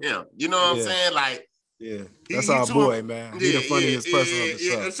moments from him. You know what I'm saying? Like, that's our boy, man. He's the funniest person on the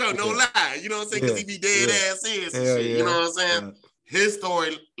show. Yeah, so no lie. You know what I'm saying? Because he be dead ass serious and shit. You know what I'm saying? His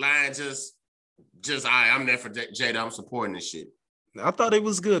storyline just I'm there for Jada. I'm supporting this shit. I thought it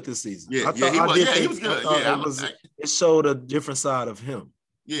was good this season. He was good. It showed a different side of him.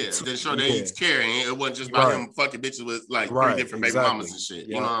 Yeah, to show that he's caring. It wasn't just about him fucking bitches with like three different baby mamas and shit.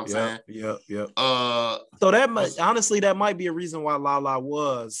 You know what I'm saying? Yep. So that might honestly that might be a reason why Lala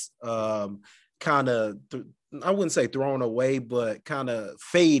was kind of I wouldn't say thrown away, but kind of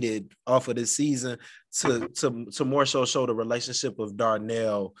faded off of this season to more so show the relationship of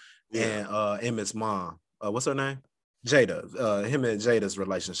Darnell and Emmett's mom. What's her name? Jada. Him and Jada's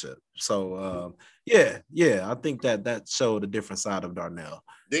relationship. So I think that showed a different side of Darnell.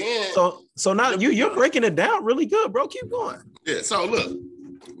 Then so now you're breaking it down really good, bro. Keep going. Yeah. So look,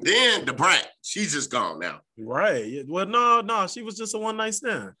 then the brat, she's just gone now. Right. Well, no, she was just a one night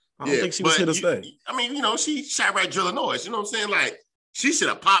stand. I don't think she was here to stay. I mean, she shot right Illinois. You know what I'm saying? Like, She should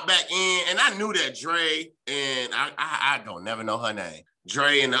have popped back in, and I knew that Dre and I don't never know her name.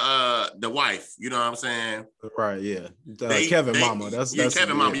 Dre and the wife, you know what I'm saying? Right, yeah. Kevin Mama. That's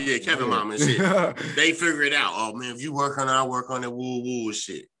Kevin Mama, Kevin Mama and shit. They figure it out. Oh man, if you work on it, I work on it, woo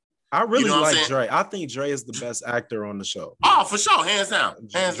shit. I really like Dre. I think Dre is the best actor on the show. Oh, for sure, hands down.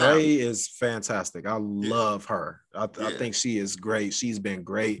 Dre is fantastic. I love her. I think she is great. She's been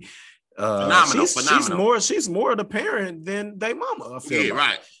great. Phenomenal. She's more the parent than they mama. I feel like.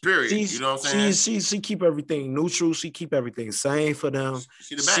 Right. Period. You know what I'm saying? She keep everything neutral. She keep everything sane for them.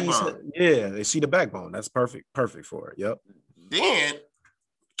 She the backbone. She the backbone. That's perfect for her. Yep. Then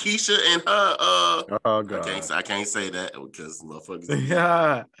Keisha and her. Oh God. I can't say that because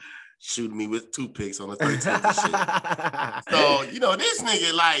motherfuckers shooting me with toothpicks on the 13th and shit. So this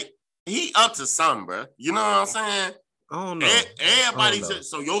nigga like he up to something, bro. You know what I'm saying? Oh no! Everybody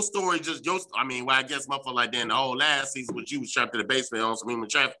just so your story I guess motherfucker like that in the whole last season, but you was trapped in the basement on some human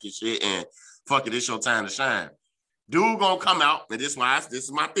trafficking shit, and fuck it, it's your time to shine. Dude gonna come out, and this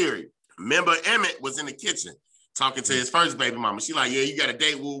is my theory. Remember, Emmett was in the kitchen talking to his first baby mama. She like, yeah, you got a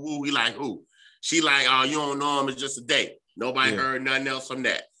date, woo woo. He like, who? She like, oh, you don't know him. It's just a date. Nobody heard nothing else from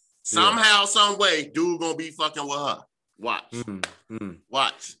that. Somehow, some way, dude gonna be fucking with her. Watch.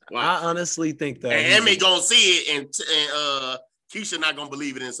 Watch. I honestly think that and Emmy gonna see it, and Keisha not gonna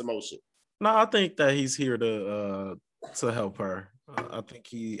believe it in some motion. No, I think that he's here to help her. I think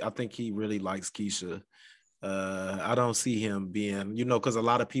he really likes Keisha. I don't see him being, because a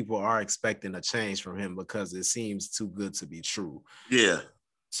lot of people are expecting a change from him because it seems too good to be true. Yeah.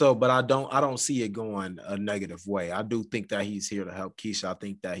 So, but I don't see it going a negative way. I do think that he's here to help Keisha. I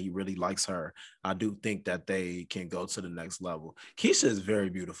think that he really likes her. I do think that they can go to the next level. Keisha is very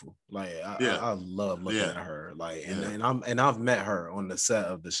beautiful. Like I love looking at her. Like and I've met her on the set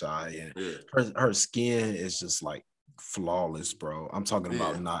of The Chi, and her skin is just like flawless, bro. I'm talking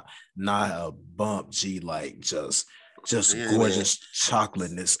about not a bump, like just gorgeous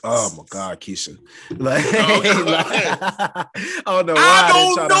chocolateness. Oh my God, Keisha! Like, I don't know why.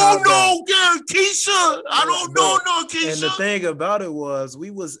 Keisha. I don't know, Keisha. And the thing about it was, we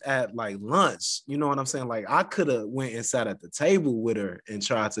was at like lunch. You know what I'm saying? Like, I could have went and sat at the table with her and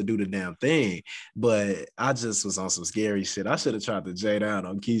tried to do the damn thing, but I just was on some scary shit. I should have tried to J down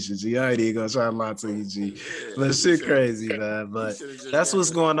on Keisha. G, I ain't even gonna try to lie to you, G. But shit crazy, man. But that's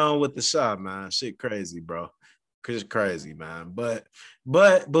what's going on with The Chi, man. Shit crazy, bro. Crazy, man. But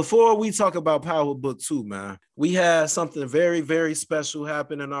before we talk about Power Book 2, man, we had something very, very special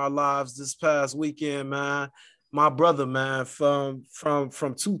happen in our lives this past weekend, man. My brother, man, from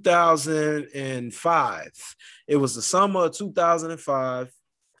 2005. It was the summer of 2005.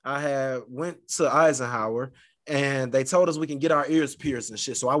 I had went to Eisenhower, and they told us we can get our ears pierced and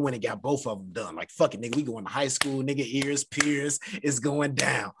shit. So I went and got both of them done. Like, fuck it, nigga, we going to high school, nigga, ears pierced, it's going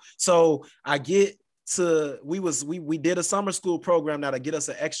down. So I get we did a summer school program now to get us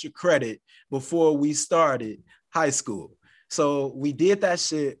an extra credit before we started high school. So we did that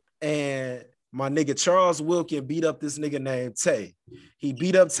shit, and my nigga Charles Wilkin beat up this nigga named Tay. He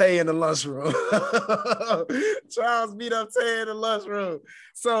beat up Tay in the lunchroom. Charles beat up Tay in the lunchroom.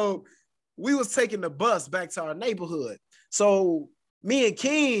 So we was taking the bus back to our neighborhood. So me and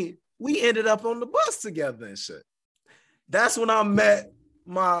King, we ended up on the bus together and shit. That's when I met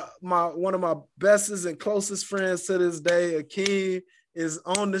my one of my bestest and closest friends to this day. Akeem is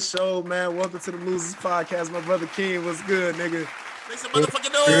on the show, man. Welcome to the Losers Podcast. My brother King, what's good, nigga? Make some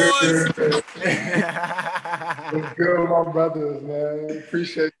motherfucking noise. What's good, my brothers, man?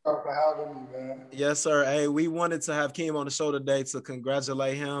 Appreciate y'all for having me, man. Yes, sir. Hey, we wanted to have Keem on the show today to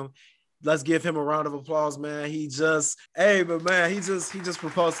congratulate him. Let's give him a round of applause, man. He just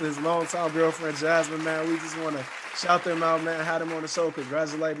proposed to his longtime girlfriend, Jasmine, man. We just want to shout them out, man. Have them on the show.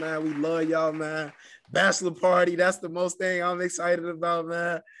 Congratulate, man. We love y'all, man. Bachelor party. That's the most thing I'm excited about,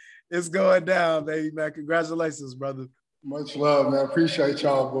 man. It's going down, baby, man. Congratulations, brother. Much love, man. Appreciate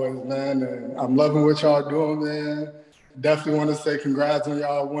y'all, boys, man. And I'm loving what y'all doing, man. Definitely want to say congrats on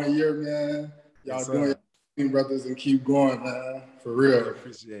y'all 1 year, man. Y'all doing your thing, brothers, and keep going, man. For real.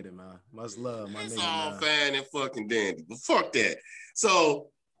 Appreciate it, man. Much love, my it's nigga. All man. fine and fucking dandy, but fuck that. So,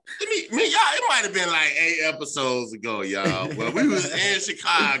 y'all, it might have been like 8 episodes ago, y'all. Well, we was in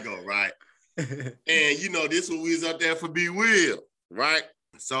Chicago, right? And this when we was up there for Be Will, right?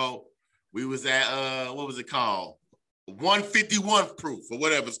 So we was at what was it called? 151 proof or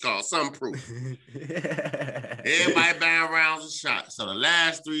whatever it's called, some proof. Everybody buying rounds of shots. So the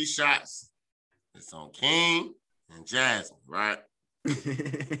last 3 shots, it's on King and Jasmine, right?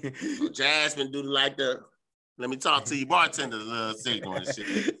 So Jasmine do like let me talk to you, bartender signal and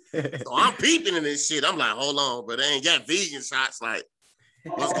shit. So I'm peeping in this shit. I'm like, hold on, but they ain't got vegan shots. Like,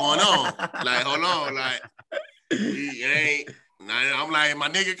 What's going on? Like, hold on, like he ain't. I'm like, my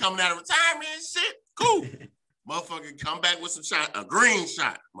nigga coming out of retirement and shit. Cool. Motherfucker come back with some shot, a green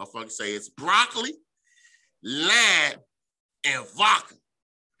shot. Motherfucker say it's broccoli, lime, and vodka.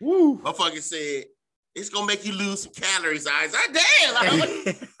 Woo. Motherfucker said it's gonna make you lose some calories. I was like, damn.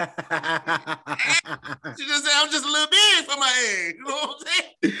 She just said I'm just a little big for my age. You know what I'm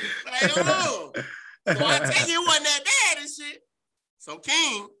saying? Like, hold on. So I tell you it wasn't that bad and shit. So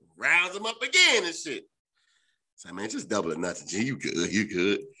King rounds him up again and shit. So man, just double or nothing, G. You good, you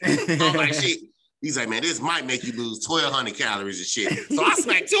good. I'm like, shit. He's like, man, this might make you lose 1,200 calories and shit. So I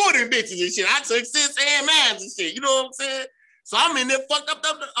smacked 2 of them bitches and shit. I took 6 AMAs and shit. You know what I'm saying? So I'm in there fucked up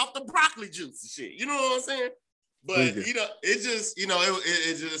off the broccoli juice and shit. You know what I'm saying? But, you know, it just, you know,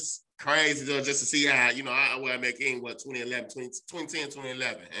 it just crazy though, just to see how, you know, I met King, 2010,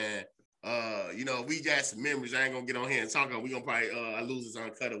 2011. And, you know, we got some memories. I ain't going to get on here and talk about. We going to probably, I lose this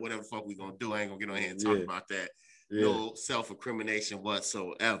uncut or whatever the fuck we going to do. I ain't going to get on here and talk about that. Yeah. No self-incrimination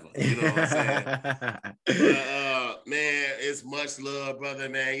whatsoever. You know what I'm saying? But, man, it's much love, brother,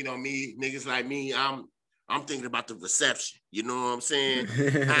 man. You know, me, niggas like me, I'm thinking about the reception. You know what I'm saying?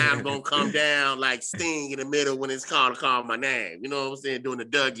 I'm going to come down like Sting in the middle when it's called to call my name. You know what I'm saying? Doing the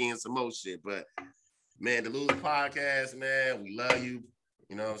Dougie and some more shit. But, man, the Loser Podcast, man, we love you.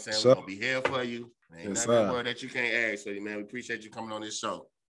 You know what I'm saying? We're going to be here for you. Ain't nothing more that you can't ask for you, man. We appreciate you coming on this show.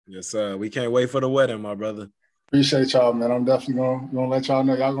 Yes, sir. We can't wait for the wedding, my brother. Appreciate y'all, man. I'm definitely gonna let y'all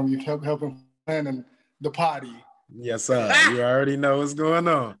know y'all gonna be helping planning the party. Yes, sir. You already know what's going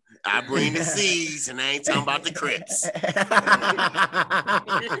on. I bring the seeds, and I ain't talking about the Crips.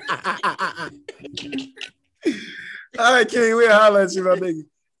 All right, King, we'll holler at you, my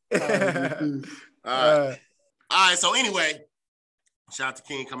nigga. All right. So anyway, shout out to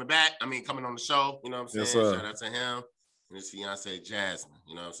King coming on the show. You know what I'm saying? Yes, shout out to him and his fiance Jasmine.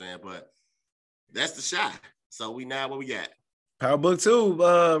 You know what I'm saying? But that's the shot. So we now what we got? Power Book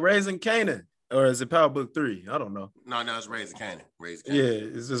 2, Raising Canaan. Or is it Power Book 3? I don't know. No, it's Raising Canaan. Yeah,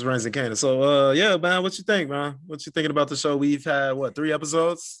 it's just Raising Canaan. So yeah, man, what you think, man? What you thinking about the show? We've had 3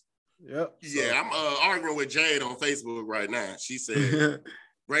 episodes? Yep. Yeah, I'm arguing with Jade on Facebook right now. She said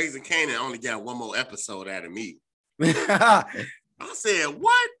Raising Canaan only got 1 more episode out of me. I said,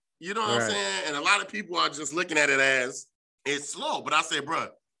 what? You know what I'm saying? And a lot of people are just looking at it as it's slow. But I said, bro,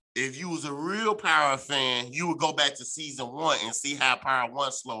 if you was a real Power fan, you would go back to season 1 and see how Power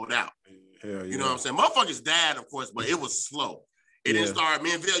 1 slowed out. Yeah. You know what I'm saying? Motherfuckers died, of course, but it was slow. It didn't start.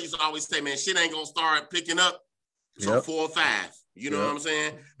 Me and Bill used to always say, man, shit ain't gonna start picking up till 4 or 5. You know what I'm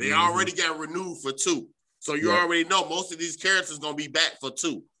saying? They already got renewed for 2. So you already know most of these characters gonna be back for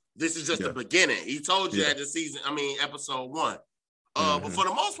 2. This is just the beginning. He told you at the episode 1. But for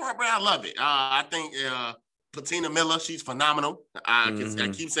the most part, bro, I love it. I think Patina Miller, she's phenomenal. I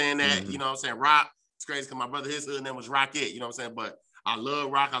keep saying that. You know what I'm saying? Rock, it's crazy because my brother, his hood name was Rocket. You know what I'm saying? But I love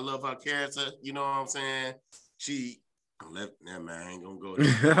Rock. I love her character. You know what I'm saying? Man, I ain't gonna go there.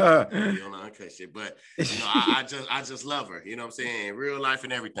 You don't know uncut shit, but you know, I just love her. You know what I'm saying? In real life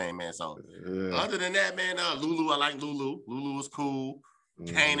and everything, man. So other than that, man, Lulu, I like Lulu. Lulu is cool.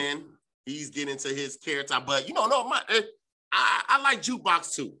 Kanan, he's getting to his character, but you know, I like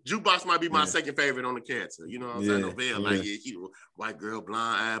Jukebox too. Jukebox might be my second favorite on the character. You know what I'm saying? No veil, like white girl,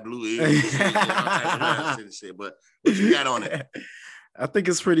 blonde eye, blue ears, shit. But what you got on it? I think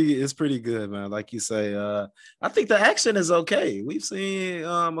it's pretty good, man. Like you say, I think the action is okay. We've seen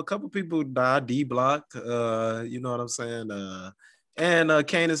a couple people die, D-Block, you know what I'm saying? And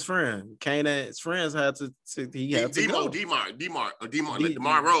Kanan's friends had to go.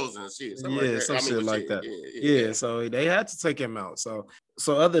 DeMar Rose and shit. Some shit like that. Yeah, so they had to take him out. So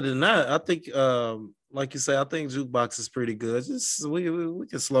other than that, I think like you say, I think Jukebox is pretty good. Just we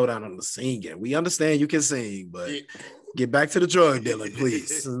can slow down on the singing. We understand you can sing, but get back to the drug dealing,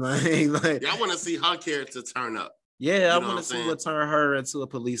 please. I want to see her character turn up. Yeah, I want to see what turn her into a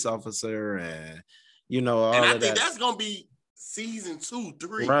police officer, and you know all and I of think that. that's gonna be season 2,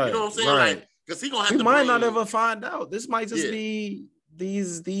 3. Right, you know what I'm saying? Right. Like, because he gonna have we might not ever find out. This might just be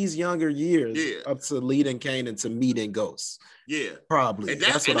these younger years up to leading Kanan to meeting Ghosts. Yeah, probably. And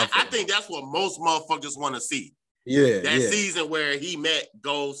that's what I think. That's what most motherfuckers want to see. Yeah, that season where he met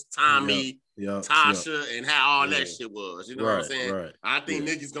Ghost, Tommy, Tasha, and how all that shit was. You know what I'm saying? Right. I think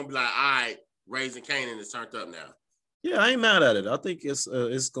niggas gonna be like, all right, Raising Kanan is turned up now. Yeah, I ain't mad at it. I think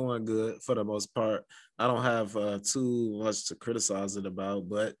it's going good for the most part. I don't have too much to criticize it about,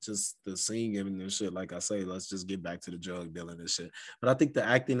 but just the singing and shit, like I say, let's just get back to the drug dealing and shit. But I think the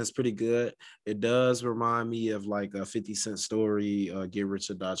acting is pretty good. It does remind me of like a 50 Cent story, Get Rich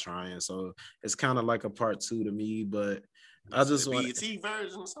or Die Trying. So it's kind of like a part 2 to me, but I just the want BET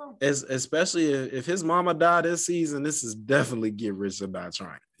version or something. Especially if his mama died this season, this is definitely Get Rich or Die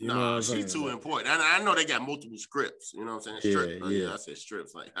Trying. You know what I'm saying? She's too important. And I know they got multiple scripts. You know what I'm saying? Strip. Yeah. I said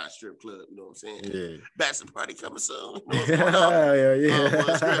strips, like hot strip club. You know what I'm saying? Yeah. Bachelor party coming soon. You know what's going on?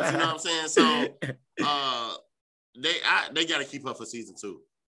 Yeah. Scripts. You know what I'm saying? So, they got to keep up for season 2.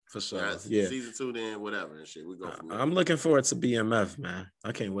 For sure. Yeah. Season 2, then whatever and shit. We go from there. I'm looking forward to BMF, man.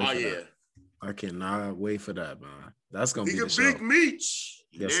 I can't wait for that. that. I cannot wait for that, man. That's gonna be the show. Big Meech.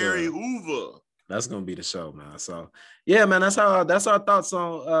 Larry Hoover. That's gonna be the show, man. So yeah, man. That's our thoughts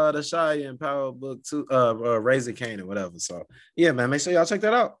on the Shia and Power Book 2, Raising Cain or whatever. So yeah, man. Make sure y'all check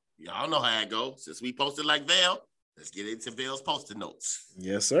that out. Y'all know how it goes. Since we posted like Val, let's get into Val's post-it notes.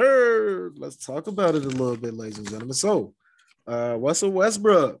 Yes, sir. Let's talk about it a little bit, ladies and gentlemen. So, Russell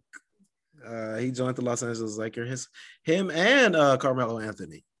Westbrook, he joined the Los Angeles Lakers. Him and Carmelo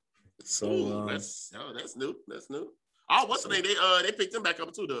Anthony. So that's new. That's new. Oh, what's the name? They picked him back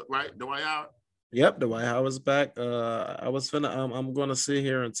up too, right? Dwight Howard. Yep, Dwight Howard's back. I'm gonna sit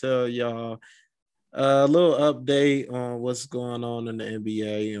here and tell y'all a little update on what's going on in the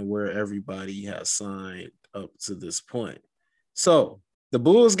NBA and where everybody has signed up to this point. So the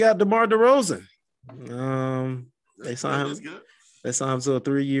Bulls got DeMar DeRozan. They signed him. They signed him to a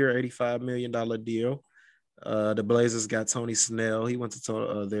 3-year, $85 million deal. The Blazers got Tony Snell. He went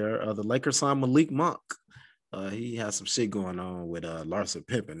to there. The Lakers signed Malik Monk. He has some shit going on with Larsa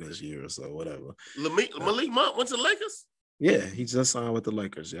Pippen this year, so whatever. Malik Monk went to the Lakers? Yeah, he just signed with the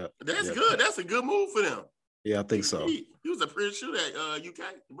Lakers. Yeah, that's good. That's a good move for them. Yeah, I think so. He was a pretty shooter at UK.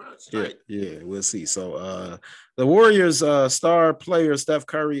 Yeah, we'll see. So the Warriors star player Steph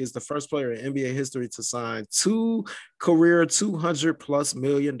Curry is the first player in NBA history to sign 2 career $200+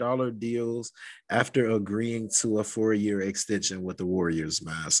 million deals after agreeing to a 4-year extension with the Warriors,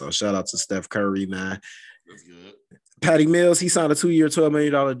 man. So shout out to Steph Curry, man. That's good. Patty Mills, he signed a 2-year, $12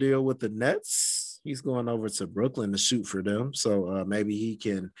 million deal with the Nets. He's going over to Brooklyn to shoot for them. So maybe he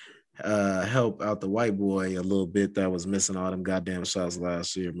can help out the white boy a little bit that was missing all them goddamn shots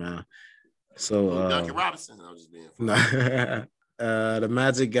last year, man. So Duncan Robinson, I was just being funny. The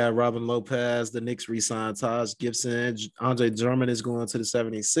Magic got Robin Lopez. The Knicks re-signed Taj Gibson. Andre Drummond is going to the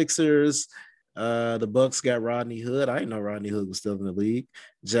 76ers. The Bucks got Rodney Hood. I didn't know Rodney Hood was still in the league.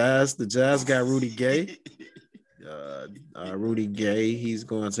 The Jazz got Rudy Gay. Rudy Gay, he's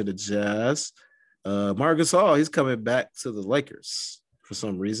going to the Jazz. Marc Gasol, he's coming back to the Lakers for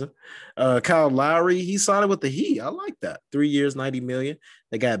some reason. Kyle Lowry, he signed with the Heat. I like that. 3 years, $90 million.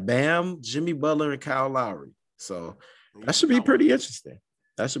 They got Bam, Jimmy Butler, and Kyle Lowry. So that should be pretty interesting.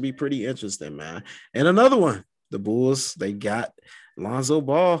 Man. And another one, the Bulls, they got Lonzo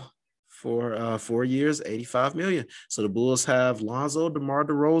Ball for 4 years, $85 million. So the Bulls have Lonzo, DeMar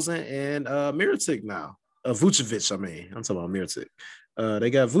DeRozan, and Mirotic now. Vucevic, I'm talking about Mirotic.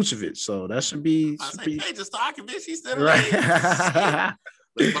 They got Vucevic, so that should be. Hey, just talking, bitch. He's still right.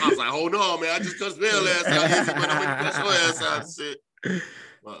 But Bob's like, hold on, man. I just cussed Bill last time. But I'm gonna cuss your ass out and shit.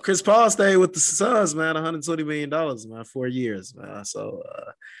 Chris Paul stayed with the Suns, man. $120 million, man, 4 years, man. So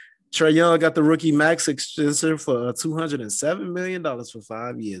Trae Young got the rookie max extension for $207 million for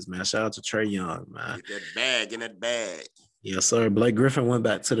 5 years, man. Shout out to Trae Young, man. Get that bag. Yes, sir. Blake Griffin went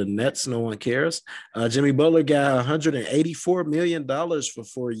back to the Nets. No one cares. Jimmy Butler got $184 million for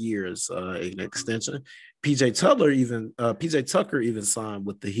 4 years in extension. PJ Tucker even signed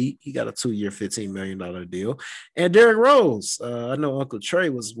with the Heat. He got a 2-year, $15 million deal. And Derrick Rose, I know Uncle Trey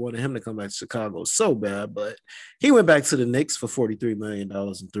was wanting him to come back to Chicago so bad, but he went back to the Knicks for $43 million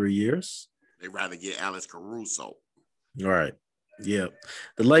in 3 years. They'd rather get Alex Caruso. All right. Yeah.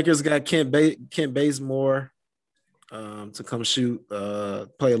 The Lakers got Kent Bazemore to come shoot,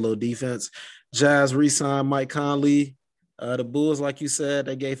 play a little defense. Jazz re-signed Mike Conley. The Bulls, like you said,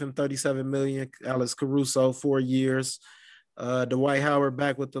 they gave him $37 million. Alex Caruso, 4 years. Dwight Howard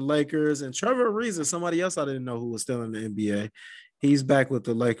back with the Lakers. And Trevor Ariza, somebody else I didn't know who was still in the NBA. He's back with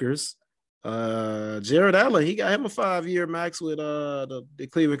the Lakers. Jared Allen, he got him a 5-year max with the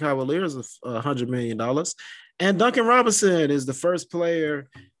Cleveland Cavaliers of $100 million. And Duncan Robinson is the first player,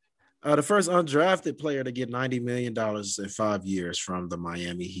 the first undrafted player to get $90 million in 5 years from the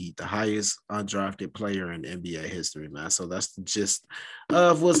Miami Heat, the highest undrafted player in NBA history, man. So that's the gist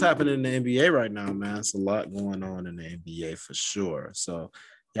of what's happening in the NBA right now, man. It's a lot going on in the NBA for sure. So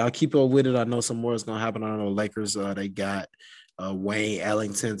y'all keep up with it. I know some more is going to happen on the Lakers. They got Wayne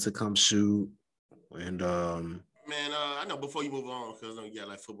Ellington to come shoot. And man, I know before you move on, because I know you got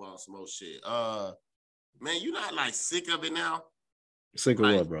like football and some old shit. Man, you not like sick of it now? Sick of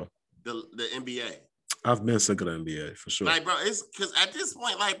what, bro? The NBA. I've been sick of the NBA for sure. Like, bro, it's because at this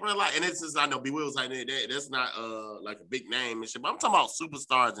point, like, bro, like, and it's just I know B Will's like that's not like a big name and shit, but I'm talking about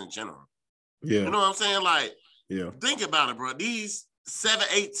superstars in general. Yeah. You know what I'm saying? Like, yeah. Think about it, bro. These 7,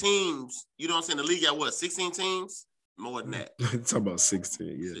 8 teams, you know what I'm saying? The league got what, 16 teams? More than that. Talk about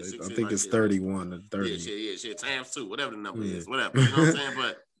 16. Yeah, 16, I think like it's shit, 31 and 30. Shit, times 2, whatever the number is, whatever. You know what I'm saying?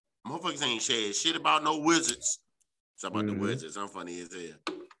 But motherfuckers ain't said shit about no Wizards. It's about the Wizards. I'm funny as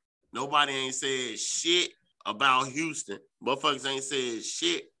hell. Nobody ain't said shit about Houston. Motherfuckers ain't said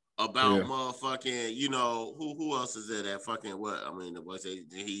shit about motherfucking, you know, who else is there that fucking what? I mean, the boys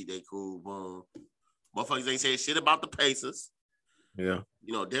they cool, boom. Motherfuckers ain't said shit about the Pacers. Yeah.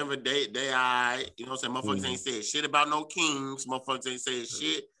 You know, Denver, they all you know what I'm saying? Motherfuckers ain't said shit about no Kings. Motherfuckers ain't said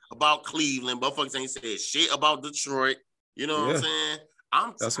shit about Cleveland. Motherfuckers ain't said shit about Detroit. You know what I'm saying?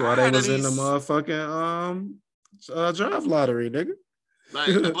 That's why they was in the motherfucking draft lottery, nigga.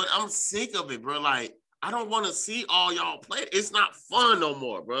 Like, but I'm sick of it, bro. Like, I don't want to see all y'all play. It's not fun no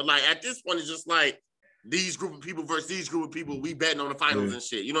more, bro. Like, at this point, it's just like these group of people versus these group of people. We betting on the finals and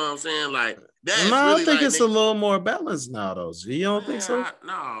shit. You know what I'm saying? Like, that's really I think like, it's a little more balanced now, though. You don't think so?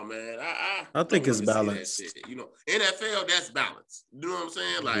 No, man. I think it's balanced. You know, NFL, that's balanced. You know what I'm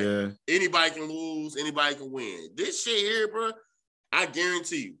saying? Like, anybody can lose, anybody can win. This shit here, bro, I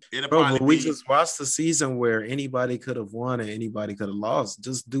guarantee you. But we just watched the season where anybody could have won and anybody could have lost.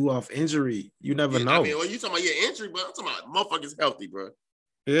 Just due off injury. You never know. I mean, well, you talking about injury, but I'm talking about motherfuckers healthy, bro.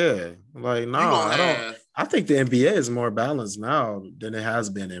 Yeah. Like, no, I don't. I think the NBA is more balanced now than it has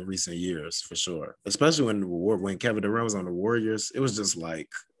been in recent years, for sure. Especially when Kevin Durant was on the Warriors. It was just like,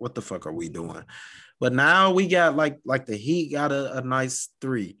 what the fuck are we doing? But now we got like the Heat got a nice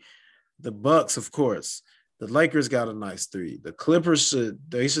 3. The Bucks, of course. The Lakers got a nice 3. The Clippers should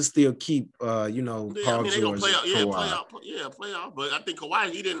still keep Paul George. I mean, they gonna play out, playoff. But I think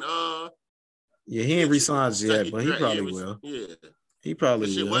Kawhi, he didn't he ain't re-signed yet, but he probably will. Yeah. He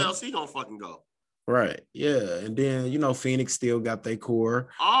probably will. Where else he gonna fucking go? Right. Yeah. And then, Phoenix still got their core.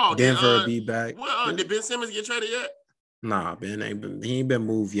 Denver be back. Well, did Ben Simmons get traded yet? Nah, he ain't been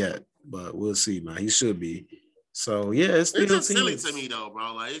moved yet, but we'll see, man. He should be. So yeah, it's just silly to me though,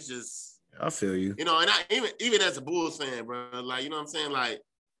 bro. Like, it's just, I feel you. You know, and I even as a Bulls fan, bro, like, you know what I'm saying? Like,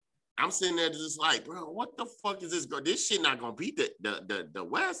 I'm sitting there just like, bro, what the fuck is this? This shit not gonna beat the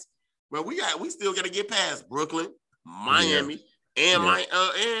West. Bro, we still gotta get past Brooklyn, Miami, and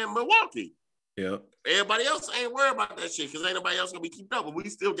Milwaukee. Yeah. Everybody else ain't worried about that shit because ain't nobody else gonna be keeping up. But we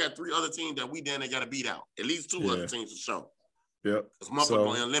still got 3 other teams that we then gotta beat out. At least 2 other teams to show. Yep. Because motherfuckers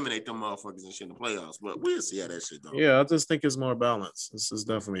gonna eliminate them motherfuckers and shit in the playoffs. But we'll see how that shit goes. Yeah, I just think it's more balanced. This is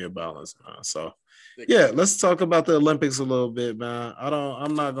definitely a balance, man. So yeah, let's talk about the Olympics a little bit, man.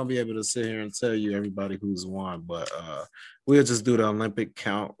 I'm not gonna be able to sit here and tell you everybody who's won, but we'll just do the Olympic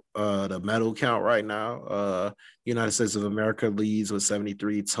count, the medal count right now. United States of America leads with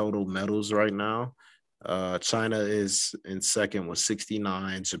 73 total medals right now. China is in second with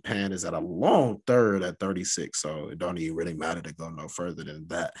 69. Japan is at a long third at 36. So it don't even really matter to go no further than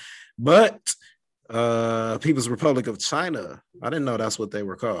that. But People's Republic of China, I didn't know that's what they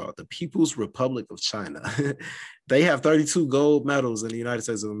were called. The People's Republic of China. They have 32 gold medals, and the United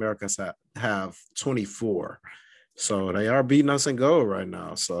States of America have 24. So they are beating us in gold right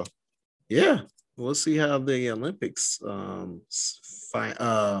now. So yeah, we'll see how the Olympics ends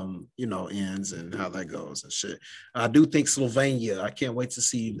and how that goes and shit. I do think Slovenia, I can't wait to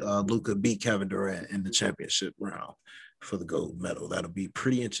see Luka beat Kevin Durant in the championship round for the gold medal. That'll be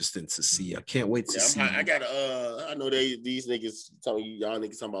pretty interesting to see. I can't wait to see. I know these niggas telling you, y'all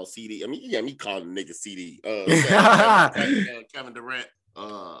niggas talking about CD. I mean, you got me calling niggas CD. Kevin Durant.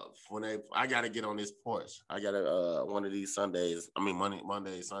 I gotta get on this porch. I gotta one of these Sundays. I mean,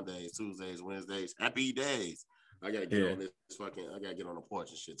 Mondays, Sundays, Tuesdays, Wednesdays, happy days. I gotta get on this I gotta get on the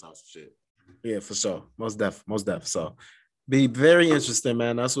porch and shit, talk some shit. Yeah, for sure. Most def. So be very interesting,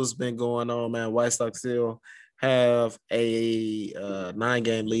 man. That's what's been going on, man. White Sox still have a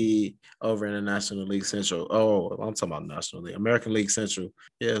 9-game lead over in the National League Central. Oh, I'm talking about National League, American League Central.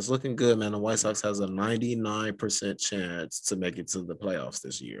 Yeah, it's looking good, man. The White Sox has a 99% chance to make it to the playoffs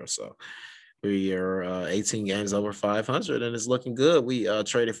this year. So we are 18 games over 500, and it's looking good. We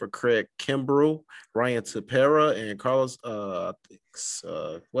traded for Craig Kimbrell, Ryan Tepera, and Carlos,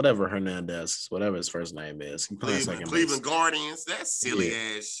 whatever his first name is. Cleveland Guardians. That's silly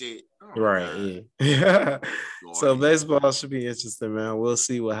ass shit. Oh, right. Yeah. So baseball should be interesting, man. We'll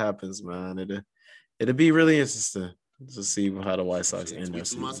see what happens, man. It'll be really interesting to see how the White Sox end their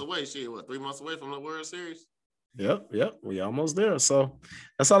season. 2 months away. Shit, what? 3 months away from the World Series? Yep. We almost there. So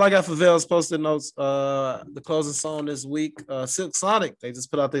that's all I got for Vale's posted notes. The closing song this week, Silk Sonic. They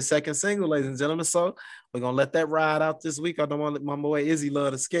just put out their second single, ladies and gentlemen. So we're gonna let that ride out this week. I don't want to let my boy Izzy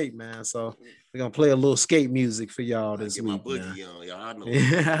love to skate, man. So we're gonna play a little skate music for y'all this get week. My boogie on, y'all. I know.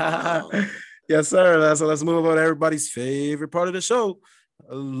 Yeah. Yes, sir. So let's move on to everybody's favorite part of the show.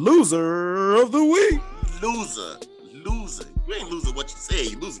 Loser of the week. Loser. You ain't losing what you say.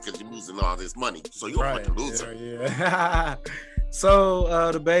 You losing because you're losing all this money. So you're a fucking loser. Yeah.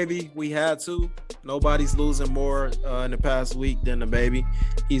 So the baby, we had to. Nobody's losing more in the past week than the baby.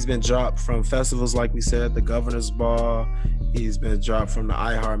 He's been dropped from festivals, like we said, the Governor's Ball. He's been dropped from the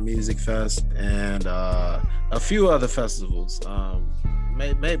iHeart Music Fest and a few other festivals.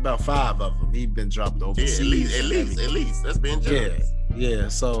 Maybe about 5 of them. He's been dropped overseas. At least. That's been generous. Yeah.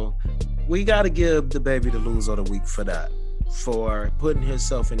 So we got to give the baby the loser of the week for that, for putting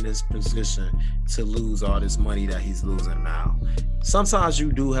himself in this position to lose all this money that he's losing now. Sometimes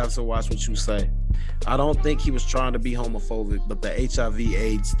you do have to watch what you say. I don't think he was trying to be homophobic, but the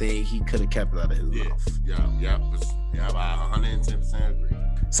HIV/AIDS thing, he could have kept it out of his mouth. Yeah, I 110% agree.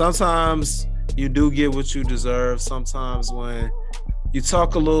 Sometimes you do get what you deserve. Sometimes when you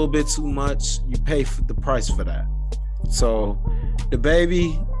talk a little bit too much, you pay for the price for that. So the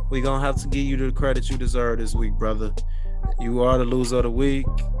baby, we're going to have to give you the credit you deserve this week, brother. You are the loser of the week.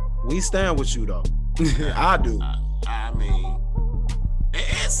 We stand with you, though. I do. I mean,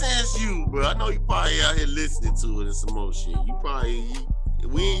 and since you, bro, I know you probably out here listening to it and some more shit. You probably,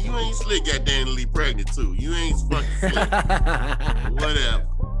 you ain't slick goddamnly pregnant, too. You ain't fucking slick. Whatever.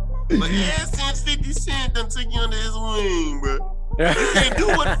 But yeah, since 50 Cent done took you under his wing, bro. You can't do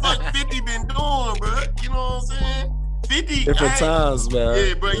what the fuck 50 been doing, bro. You know what I'm saying? 50 different times, man.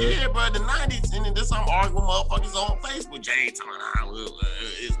 Yeah, bro. The 90s, and then this I'm arguing with motherfuckers on Facebook. Jay talking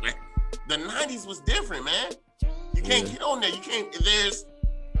the 90s was different, man. You can't get on there. You can't.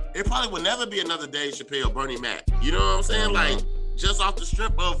 It probably will never be another Dave Chappelle, Bernie Mac. You know what I'm saying? Like just off the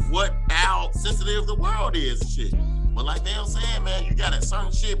strip of how sensitive the world is and shit. But like they saying, man, you got a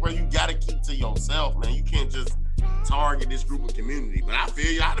certain shit, bro. You gotta keep to yourself, man. You can't just target this group of community. But I feel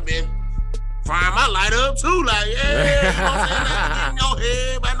you. I'd have been firing my light up too, like, yeah, you know what I'm saying? Not getting your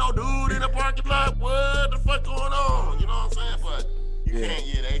head by no dude in the parking lot. What the fuck going on? You know what I'm saying? But you can't,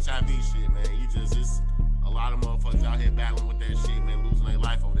 the HIV shit, man. It's a lot of motherfuckers out here battling with that shit, man, losing their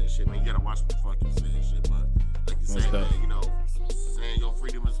life over that shit, man. You gotta watch what the fuck you say and shit. But like you said, man, you know, saying your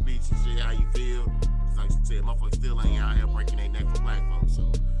freedom of speech and shit, how you feel. Like you said, motherfuckers still ain't out here breaking their neck for black folks.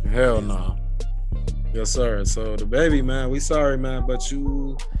 So hell no. Yes, sir. So the baby, man, we sorry, man, but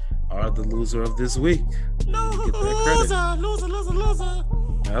you are the loser of this week. Loser.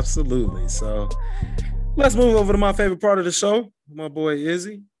 Absolutely. So let's move over to my favorite part of the show. My boy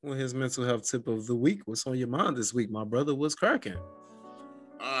Izzy, with his mental health tip of the week. What's on your mind this week, my brother? What's cracking?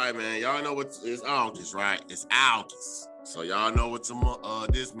 All right, man. Y'all know it's August, right? It's August. So y'all know what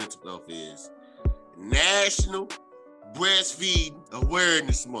this mental health is. National Breastfeeding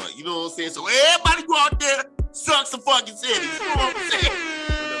Awareness Month. You know what I'm saying? So everybody go out there, suck some fucking titties. You know what I'm saying?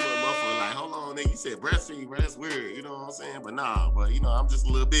 Like, hold on, nigga. You said breastfeed, bro. That's weird. You know what I'm saying? But nah, but you know, I'm just a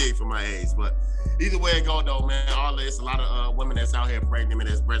little big for my age. But either way it go, though, man. It's a lot of women that's out here pregnant, man,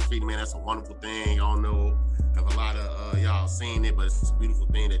 that's breastfeeding, man. That's a wonderful thing. I don't know if a lot of y'all seen it, but it's a beautiful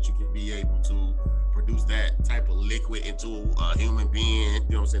thing that you can be able to produce that type of liquid into a human being, you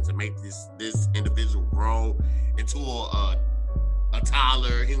know what I'm saying, to make this individual grow into a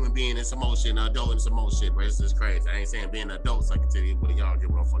toddler, human being in some more shit, an adult in some more shit, bro. It's just crazy. I ain't saying being an adult, so I can tell you what y'all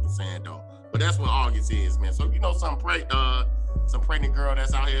get what I'm fucking saying, though. But that's what August is, man. So, you know, some pregnant girl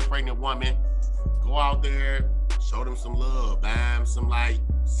that's out here, pregnant woman, go out there, show them some love, buy them some, like,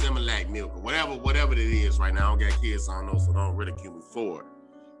 Similac milk or whatever it is right now. I don't got kids, so I don't know, so don't ridicule me for it.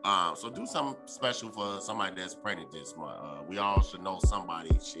 So do something special for somebody that's pregnant this month. We all should know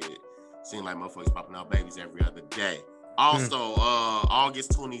somebody. Shit, seem like motherfuckers popping out babies every other day. Also,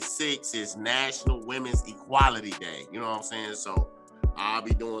 August 26th is National Women's Equality Day. You know what I'm saying? So I'll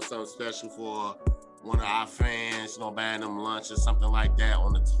be doing something special for one of our fans, you know, buying them lunch or something like that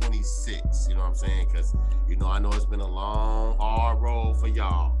on the 26th. You know what I'm saying? Because, you know, I know it's been a long, hard road for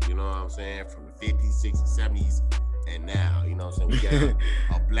y'all. You know what I'm saying? From the 50s, 60s, 70s. And now, you know what I'm saying, we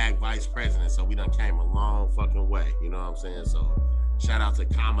got a black vice president, so we done came a long fucking way, you know what I'm saying? So shout out to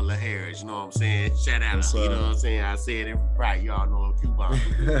Kamala Harris, you know what I'm saying? Shout out, you know what I'm saying? I said it right, y'all know a coupon.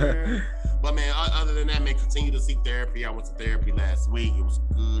 But man, other than that, man, continue to seek therapy. I went to therapy last week. It was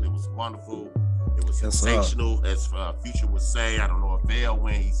good, it was wonderful, it was sensational, as Future would say. I don't know if Vail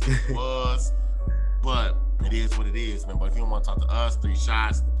went, he said it was, but it is what it is, man. But if you don't want to talk to us, 3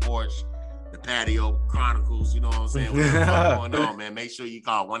 shots, the porch, the Patio Chronicles. You know what I'm saying? What's going on, man? Make sure you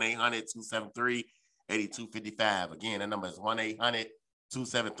call 1-800-273-8255. Again, that number is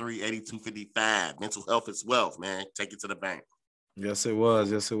 1-800-273-8255. Mental health is wealth, man. Take it to the bank. Yes, it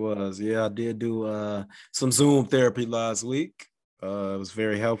was. Yes, it was. Yeah, I did do some Zoom therapy last week. It was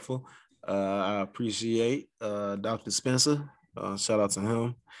very helpful. I appreciate Dr. Spencer. Shout out to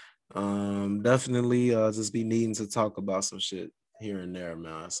him. Definitely just be needing to talk about some shit here and there,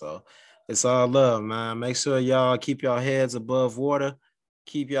 man. So it's all love, man. Make sure y'all keep y'all heads above water.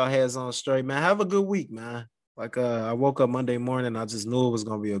 Keep y'all heads on straight, man. Have a good week, man. Like I woke up Monday morning, I just knew it was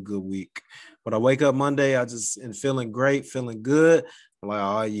gonna be a good week. When I wake up Monday, I just am feeling great, feeling good. I'm like,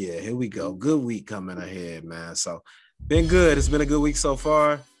 oh yeah, here we go. Good week coming ahead, man. So been good. It's been a good week so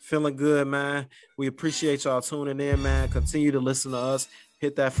far. Feeling good, man. We appreciate y'all tuning in, man. Continue to listen to us.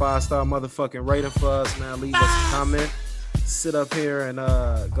 Hit that 5-star motherfucking rating for us, man. Leave us a comment. Sit up here and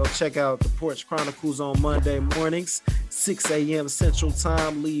go check out the Porch Chronicles on Monday mornings, 6 a.m. Central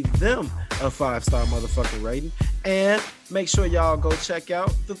Time. Leave them a 5-star motherfucking rating. And make sure y'all go check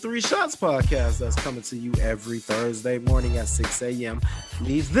out the 3 Shots podcast that's coming to you every Thursday morning at 6 a.m.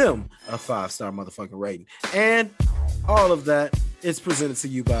 Leave them a 5-star motherfucking rating. And all of that is presented to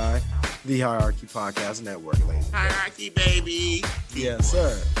you by the Hierarchy Podcast Network, ladies. Hierarchy, baby. Yes,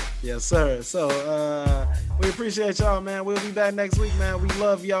 sir. Yes, sir. So we appreciate y'all, man. We'll be back next week, man. We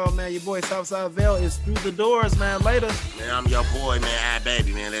love y'all, man. Your boy Southside Vale is through the doors, man. Later. Man, I'm your boy, man.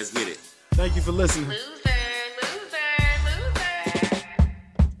 Baby, man. Let's get it. Thank you for listening.